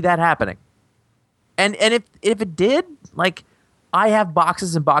don't see that happening. And if it did, like, I have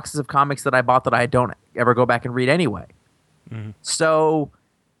boxes and boxes of comics that I bought that I don't ever go back and read anyway. Mm-hmm. So,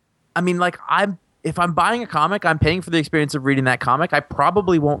 I mean, like, if I'm buying a comic, I'm paying for the experience of reading that comic. I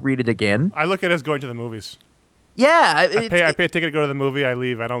probably won't read it again. I look at it as going to the movies. Yeah. I pay a ticket to go to the movie. I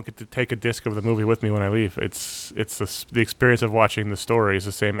leave. I don't get to take a disc of the movie with me when I leave. It's the experience of watching the story is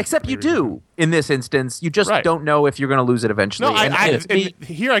the same. Except you do in this instance. You just don't know if you're going to lose it eventually. No,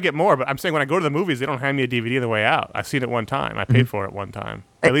 here I get more, but I'm saying when I go to the movies, they don't hand me a DVD on the way out. I've seen it one time. I paid for it one time.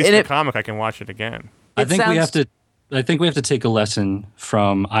 At least in the comic, I can watch it again. I think we have to take a lesson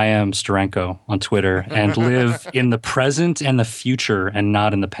from I am Steranko on Twitter and live in the present and the future and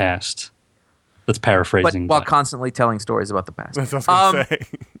not in the past. That's paraphrasing. While constantly telling stories about the past. That's what I was going to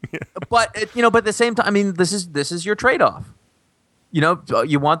say. Yeah. But at the same time, I mean, this is your trade-off. You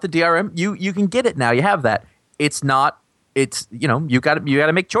want the DRM, you can get it now. You have that. It's not. It's you got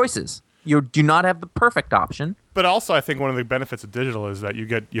to make choices. You do not have the perfect option. But also, I think one of the benefits of digital is that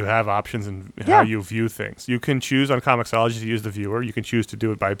you have options in how you view things. You can choose on Comixology to use the viewer. You can choose to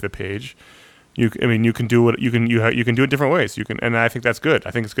do it by the page. You can do it. You can do it different ways. And I think that's good.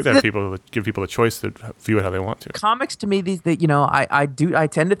 I think it's good to give people a choice to view it how they want to. Comics to me, I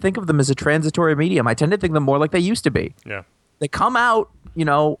tend to think of them as a transitory medium. I tend to think of them more like they used to be. Yeah, they come out,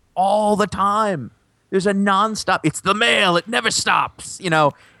 all the time. There's a nonstop. It's the mail. It never stops.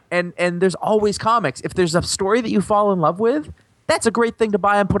 And there's always comics. If there's a story that you fall in love with, that's a great thing to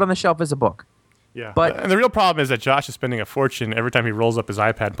buy and put on the shelf as a book. Yeah, and the real problem is that Josh is spending a fortune every time he rolls up his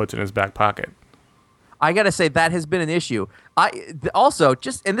iPad and puts it in his back pocket. I got to say that has been an issue. Also,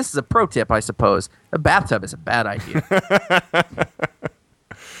 and this is a pro tip, I suppose, a bathtub is a bad idea.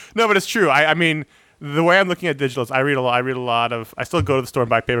 No, but it's true. I mean, the way I'm looking at digital is I read a lot of. I still go to the store and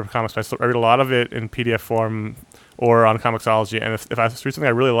buy paper comics, but I read a lot of it in PDF form or on Comixology. And if I read something I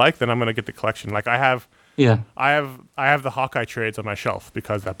really like, then I'm going to get the collection. Like I have Yeah. I have the Hawkeye trades on my shelf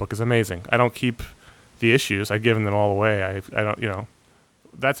because that book is amazing. I don't keep the issues. I've given them all away. I don't,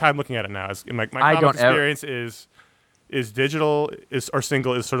 that's how I'm looking at it now. My comic experience is digital or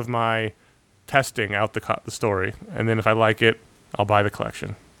single is sort of my testing out the story, and then if I like it, I'll buy the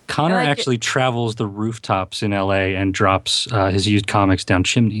collection. Conor actually travels the rooftops in LA and drops his used comics down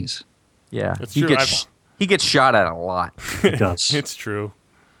chimneys. Yeah, it's true. He gets shot at a lot. He does. It's true.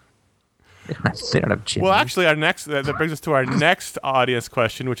 They don't have chimneys. Well, actually, that brings us to our next audience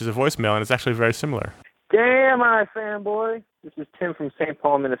question, which is a voicemail, and it's actually very similar. Damn, fanboy. This is Tim from St.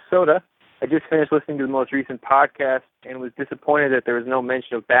 Paul, Minnesota. I just finished listening to the most recent podcast and was disappointed that there was no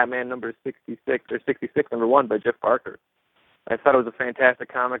mention of Batman number 66 or 66 number 1 by Jeff Parker. I thought it was a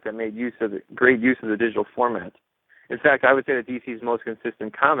fantastic comic that made great use of the digital format. In fact, I would say that DC's most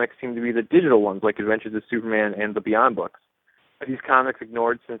consistent comics seem to be the digital ones, like Adventures of Superman and the Beyond books. Are these comics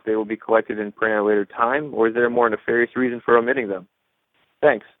ignored since they will be collected in print at a later time, or is there a more nefarious reason for omitting them?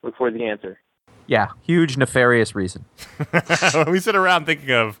 Thanks. Look forward to the answer. Yeah, huge nefarious reason. We sit around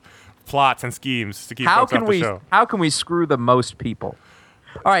thinking of plots and schemes to keep folks off the show. How can we screw the most people?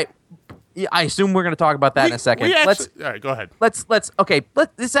 All right, I assume we're going to talk about that in a second. All right, go ahead. This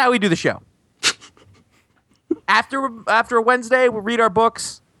is how we do the show. After Wednesday, we'll read our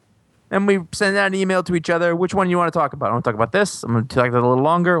books, and we send out an email to each other. Which one you want to talk about? I want to talk about this. I'm going to talk about it a little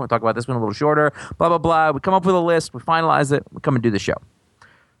longer. I want to talk about this one a little shorter. Blah, blah, blah. We come up with a list. We finalize it. We come and do the show.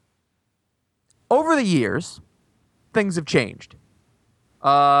 Over the years, things have changed.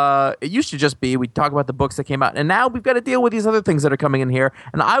 It used to just be we'd talk about the books that came out, and now we've got to deal with these other things that are coming in here.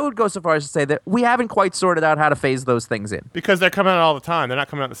 And I would go so far as to say that we haven't quite sorted out how to phase those things in. Because they're coming out all the time. They're not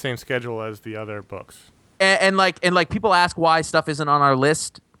coming out the same schedule as the other books. And people ask why stuff isn't on our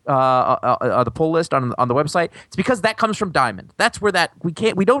list, the pull list on the website. It's because that comes from Diamond. That's where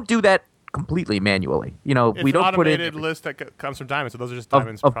we don't do that completely manually. It's we don't an put automated list that comes from Diamond, so those are just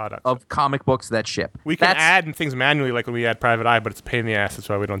Diamond's products. Of comic books that ship. We can add things manually, like when we add Private Eye, but it's a pain in the ass. That's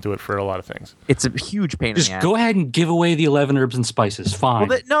why we don't do it for a lot of things. It's a huge pain in the ass. Just go ahead and give away the 11 herbs and spices. Fine.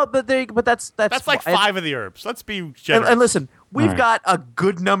 Well, but that's like 5 of the herbs. Let's be generous. And listen, we've got a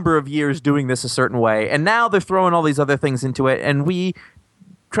good number of years doing this a certain way, and now they're throwing all these other things into it, and we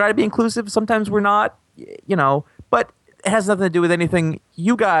try to be inclusive. Sometimes we're not, but it has nothing to do with anything.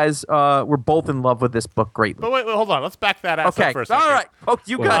 You guys were both in love with this book greatly. But wait, hold on. Let's back that ass up for a second. All right.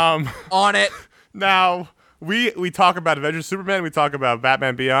 You guys on it. Now, we talk about Avengers Superman. We talk about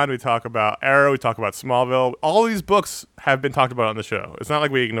Batman Beyond. We talk about Arrow. We talk about Smallville. All these books have been talked about on the show. It's not like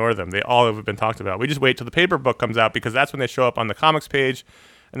we ignore them. They all have been talked about. We just wait till the paper book comes out because that's when they show up on the comics page,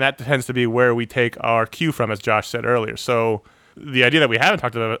 and that tends to be where we take our cue from, as Josh said earlier. So the idea that we haven't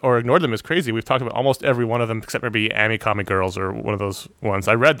talked about or ignored them is crazy. We've talked about almost every one of them except maybe Amy Comic Girls or one of those ones.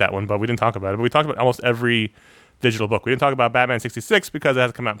 I read that one, but we didn't talk about it. But we talked about almost every digital book. We didn't talk about Batman 66 because it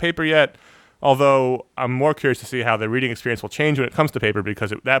hasn't come out in paper yet, although I'm more curious to see how the reading experience will change when it comes to paper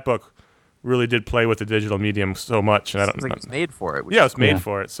because that book really did play with the digital medium so much. And Seems like it's made for it. Yeah, it's made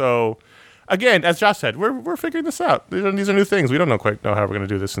for it. So, again, as Josh said, we're figuring this out. These are new things. We don't quite know how we're going to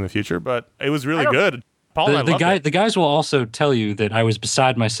do this in the future, but it was really good. Paul, the guys will also tell you that I was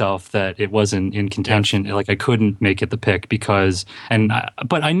beside myself that it wasn't in contention. Like I couldn't make it the pick because,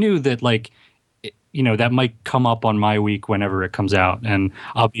 but I knew that that might come up on my week whenever it comes out, and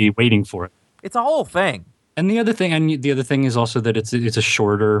I'll be waiting for it. It's a whole thing. And the other thing is also that it's a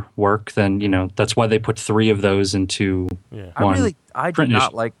shorter work than that's why they put 3 of those into one. I did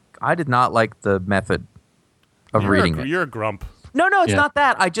not like the method of reading it. You're a grump. No, it's not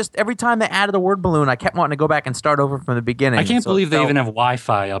that. I just, every time they added a word balloon, I kept wanting to go back and start over from the beginning. I can't believe they even have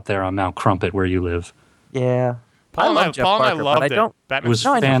Wi-Fi up there on Mount Crumpet where you live. Yeah. Paul and I loved it. It was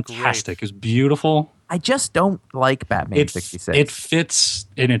fantastic. It was beautiful. I just don't like Batman 66. It fits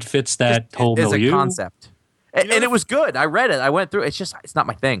that whole milieu. As a concept. And it was good. I read it. I went through it. It's not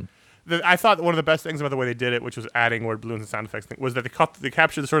my thing. I thought one of the best things about the way they did it, which was adding word balloons and sound effects, was that they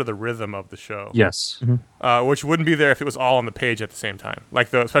captured sort of the rhythm of the show. Yes, which wouldn't be there if it was all on the page at the same time.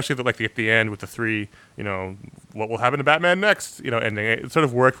 Especially at the end with the 3, what will happen to Batman next, ending. It sort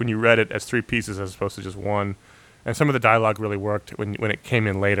of worked when you read it as 3 pieces as opposed to just one. And some of the dialogue really worked when it came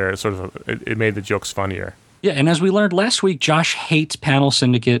in later. It made the jokes funnier. Yeah, and as we learned last week, Josh hates Panel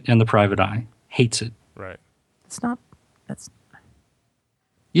Syndicate and the Private Eye. Hates it. Right. It's not. That's.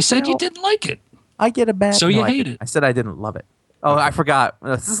 You said you didn't like it. I get a bad. So you hate it. I said I didn't love it. Oh, I forgot.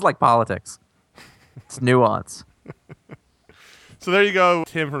 This is like politics. It's nuance. So there you go,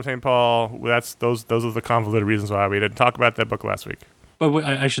 Tim from St. Paul. Those are the convoluted reasons why we didn't talk about that book last week. But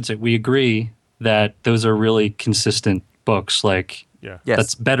I should say we agree that those are really consistent books. Like, Yeah. Yes.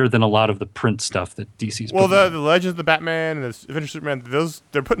 that's better than a lot of the print stuff that DC's. Well, putting out. the Legends of the Batman and the Adventures of Superman,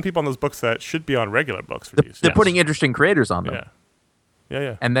 they're putting people on those books that should be on regular books for DC. They're putting interesting creators on them. Yeah.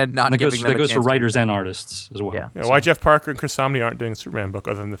 Yeah. And then not And that giving goes, them that a goes chance for to- writers and artists as well. Yeah. Yeah, why Jeff Parker and Chris Samnee aren't doing a Superman book,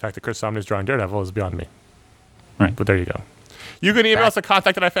 other than the fact that Chris Samnee is drawing Daredevil, is beyond me. Right. But there you go. You can email us at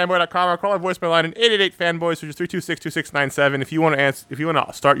contact@ifanboy.com or call our voicemail line at 888-FANBOYS, which is 326-2697. If you want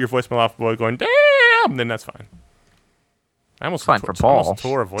to start your voicemail off by going, damn, then that's fine. I almost Fine for Paul. almost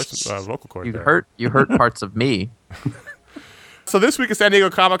tore a vocal cord You there. hurt parts of me. So this week is San Diego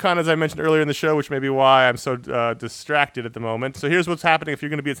Comic-Con, as I mentioned earlier in the show, which may be why I'm so distracted at the moment. So here's what's happening if you're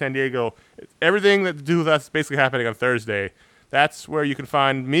going to be at San Diego. Everything that to do with us is basically happening on Thursday. That's where you can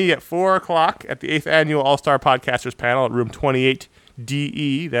find me at 4 o'clock at the 8th Annual All-Star Podcasters Panel at room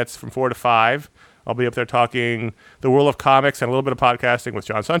 28DE. That's from 4 to 5. I'll be up there talking the world of comics and a little bit of podcasting with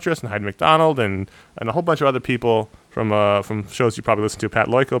John Suntress and Heidi McDonald and a whole bunch of other people from shows you probably listen to. Pat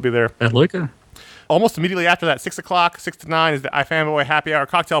Loica will be there. Pat Loica. Almost immediately after that, 6 o'clock, 6 to 9, is the iFanboy Happy Hour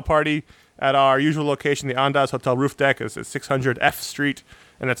cocktail party at our usual location, the Andaz Hotel Roof Deck. It's at 600 F Street,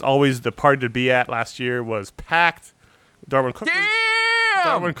 and that's always the party to be at. Last year was packed. Darwin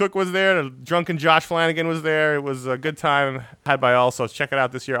Cook was there. Drunken Josh Flanagan was there. It was a good time had by all, so check it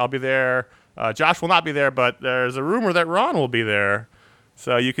out this year. I'll be there. Josh will not be there, but there's a rumor that Ron will be there.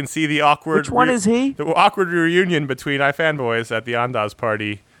 So you can see the awkward... Which one is he? The awkward reunion between iFanboys at the Andaz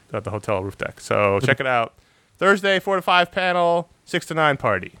party at the hotel roof deck. So check it out. Thursday, 4 to 5 panel, 6 to 9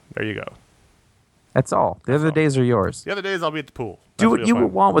 party. There you go. That's all. The other days are yours. The other days I'll be at the pool. Do That's what you real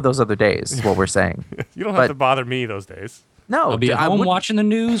would want with those other days, is what we're saying. fun. You don't have to bother me those days. No. I'll be at I home wouldn't- watching the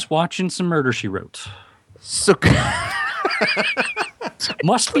news, watching some Murder, She Wrote. So,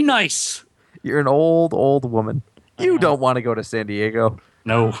 Must be nice. you're an old woman. You don't want to go to San Diego.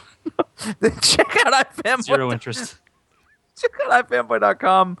 No, Then check out iFanboy. zero interest. Check out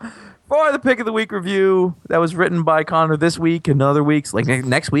iFanboy.com for the Pick of the Week review that was written by Connor this week and other weeks. Like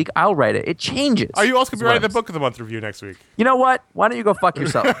next week, I'll write it. It changes. Are you also going to be writing the Sometimes. Book of the Month review next week? You know what? Why don't you go fuck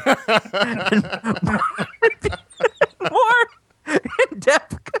yourself? More in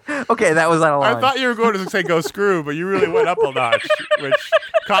depth. Okay, that was out of line. I thought you were going to say go screw, but you really went up a notch, which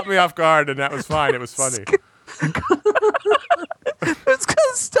caught me off guard, and that was fine. It was funny. There's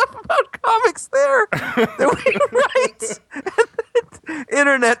good stuff about comics there that we write.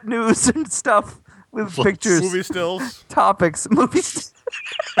 Internet news and stuff with pictures, Movie stills. topics, movies.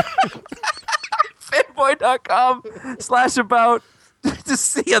 Fanboy.com/about to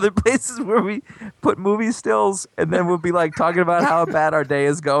see other places where we put movie stills, and then we'll be like talking about how bad our day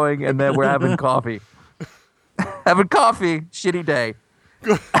is going, and then we're having coffee. Having coffee, shitty day.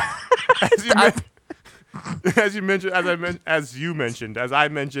 As I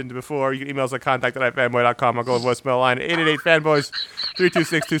mentioned before, you can email us at contact@ifanboy.com. I'll go to voicemail line 888-FANBOYS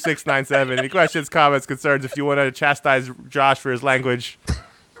 326-2697. Any questions, comments, concerns? If you want to chastise Josh for his language,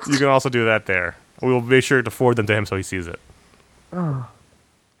 you can also do that there. We will be sure to forward them to him so he sees it.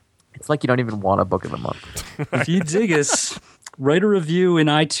 It's like you don't even want a book of the month. If you dig us, write a review in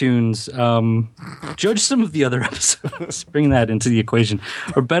iTunes. Judge some of the other episodes. Bring that into the equation.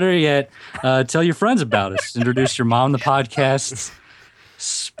 Or better yet, tell your friends about us. Introduce your mom to podcasts.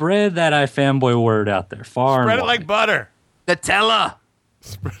 Spread that iFanboy word out there far Spread and it wide. like butter. Nutella,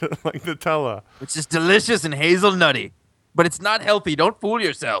 Spread it like Nutella. which is delicious and hazelnutty, but it's not healthy. Don't fool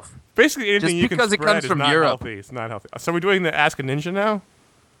yourself. Basically, anything Just you can because it spread comes is from not Europe. healthy. It's not healthy. So we're doing the Ask a Ninja now?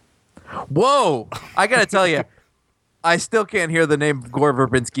 Whoa! I gotta tell you, I still can't hear the name Gore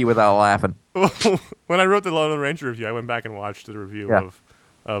Verbinski without laughing. When I wrote the Lone Ranger review, I went back and watched the review Yeah.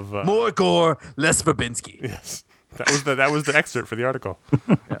 of More Gore, less Verbinski. yes. That was the excerpt for the article.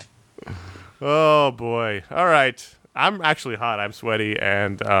 Oh boy. All right. I'm actually hot. I'm sweaty,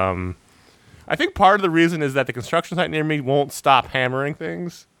 and I think part of the reason is that the construction site near me won't stop hammering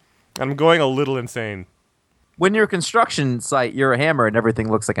things. I'm going a little insane. When you're a construction site, you're a hammer and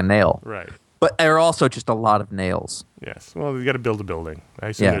everything looks like a nail. Right. But there are also just a lot of nails. Yes. Well, you got to build a building. I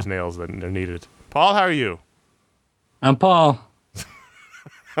assume Yeah. there's nails that are needed. Paul, how are you? I'm Paul.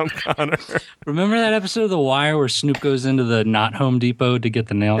 I'm Connor. Remember that episode of The Wire where Snoop goes into the not Home Depot to get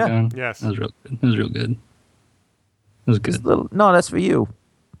the nail Yeah. gun? Yes. That was real good. It was real good. It was good. No, that's for you.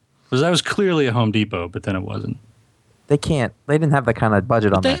 Because that was clearly a Home Depot, but then it wasn't. They can't. They didn't have that kind of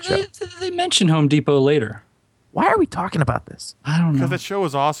budget on that show. They mentioned Home Depot later. Why are we talking about this? I don't know. Because that show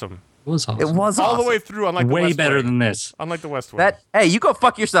was awesome. It was awesome. It was All awesome. the way through, unlike the way West better Wing. than this. Unlike the West Wing. That. Hey, you go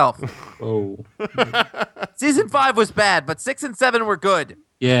fuck yourself. Oh. Season 5 was bad, but 6 and 7 were good.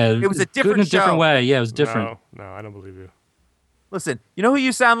 Yeah. It was a good different in a different show. way. Yeah, it was different. No, I don't believe you. Listen, you know who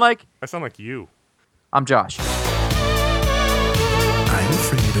you sound like? I sound like you. I'm Josh.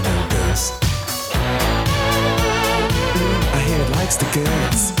 the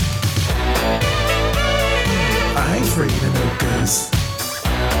goods. I ain't afraid of no ghosts.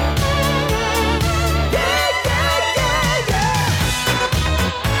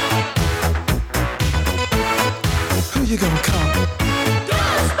 Who you gonna call?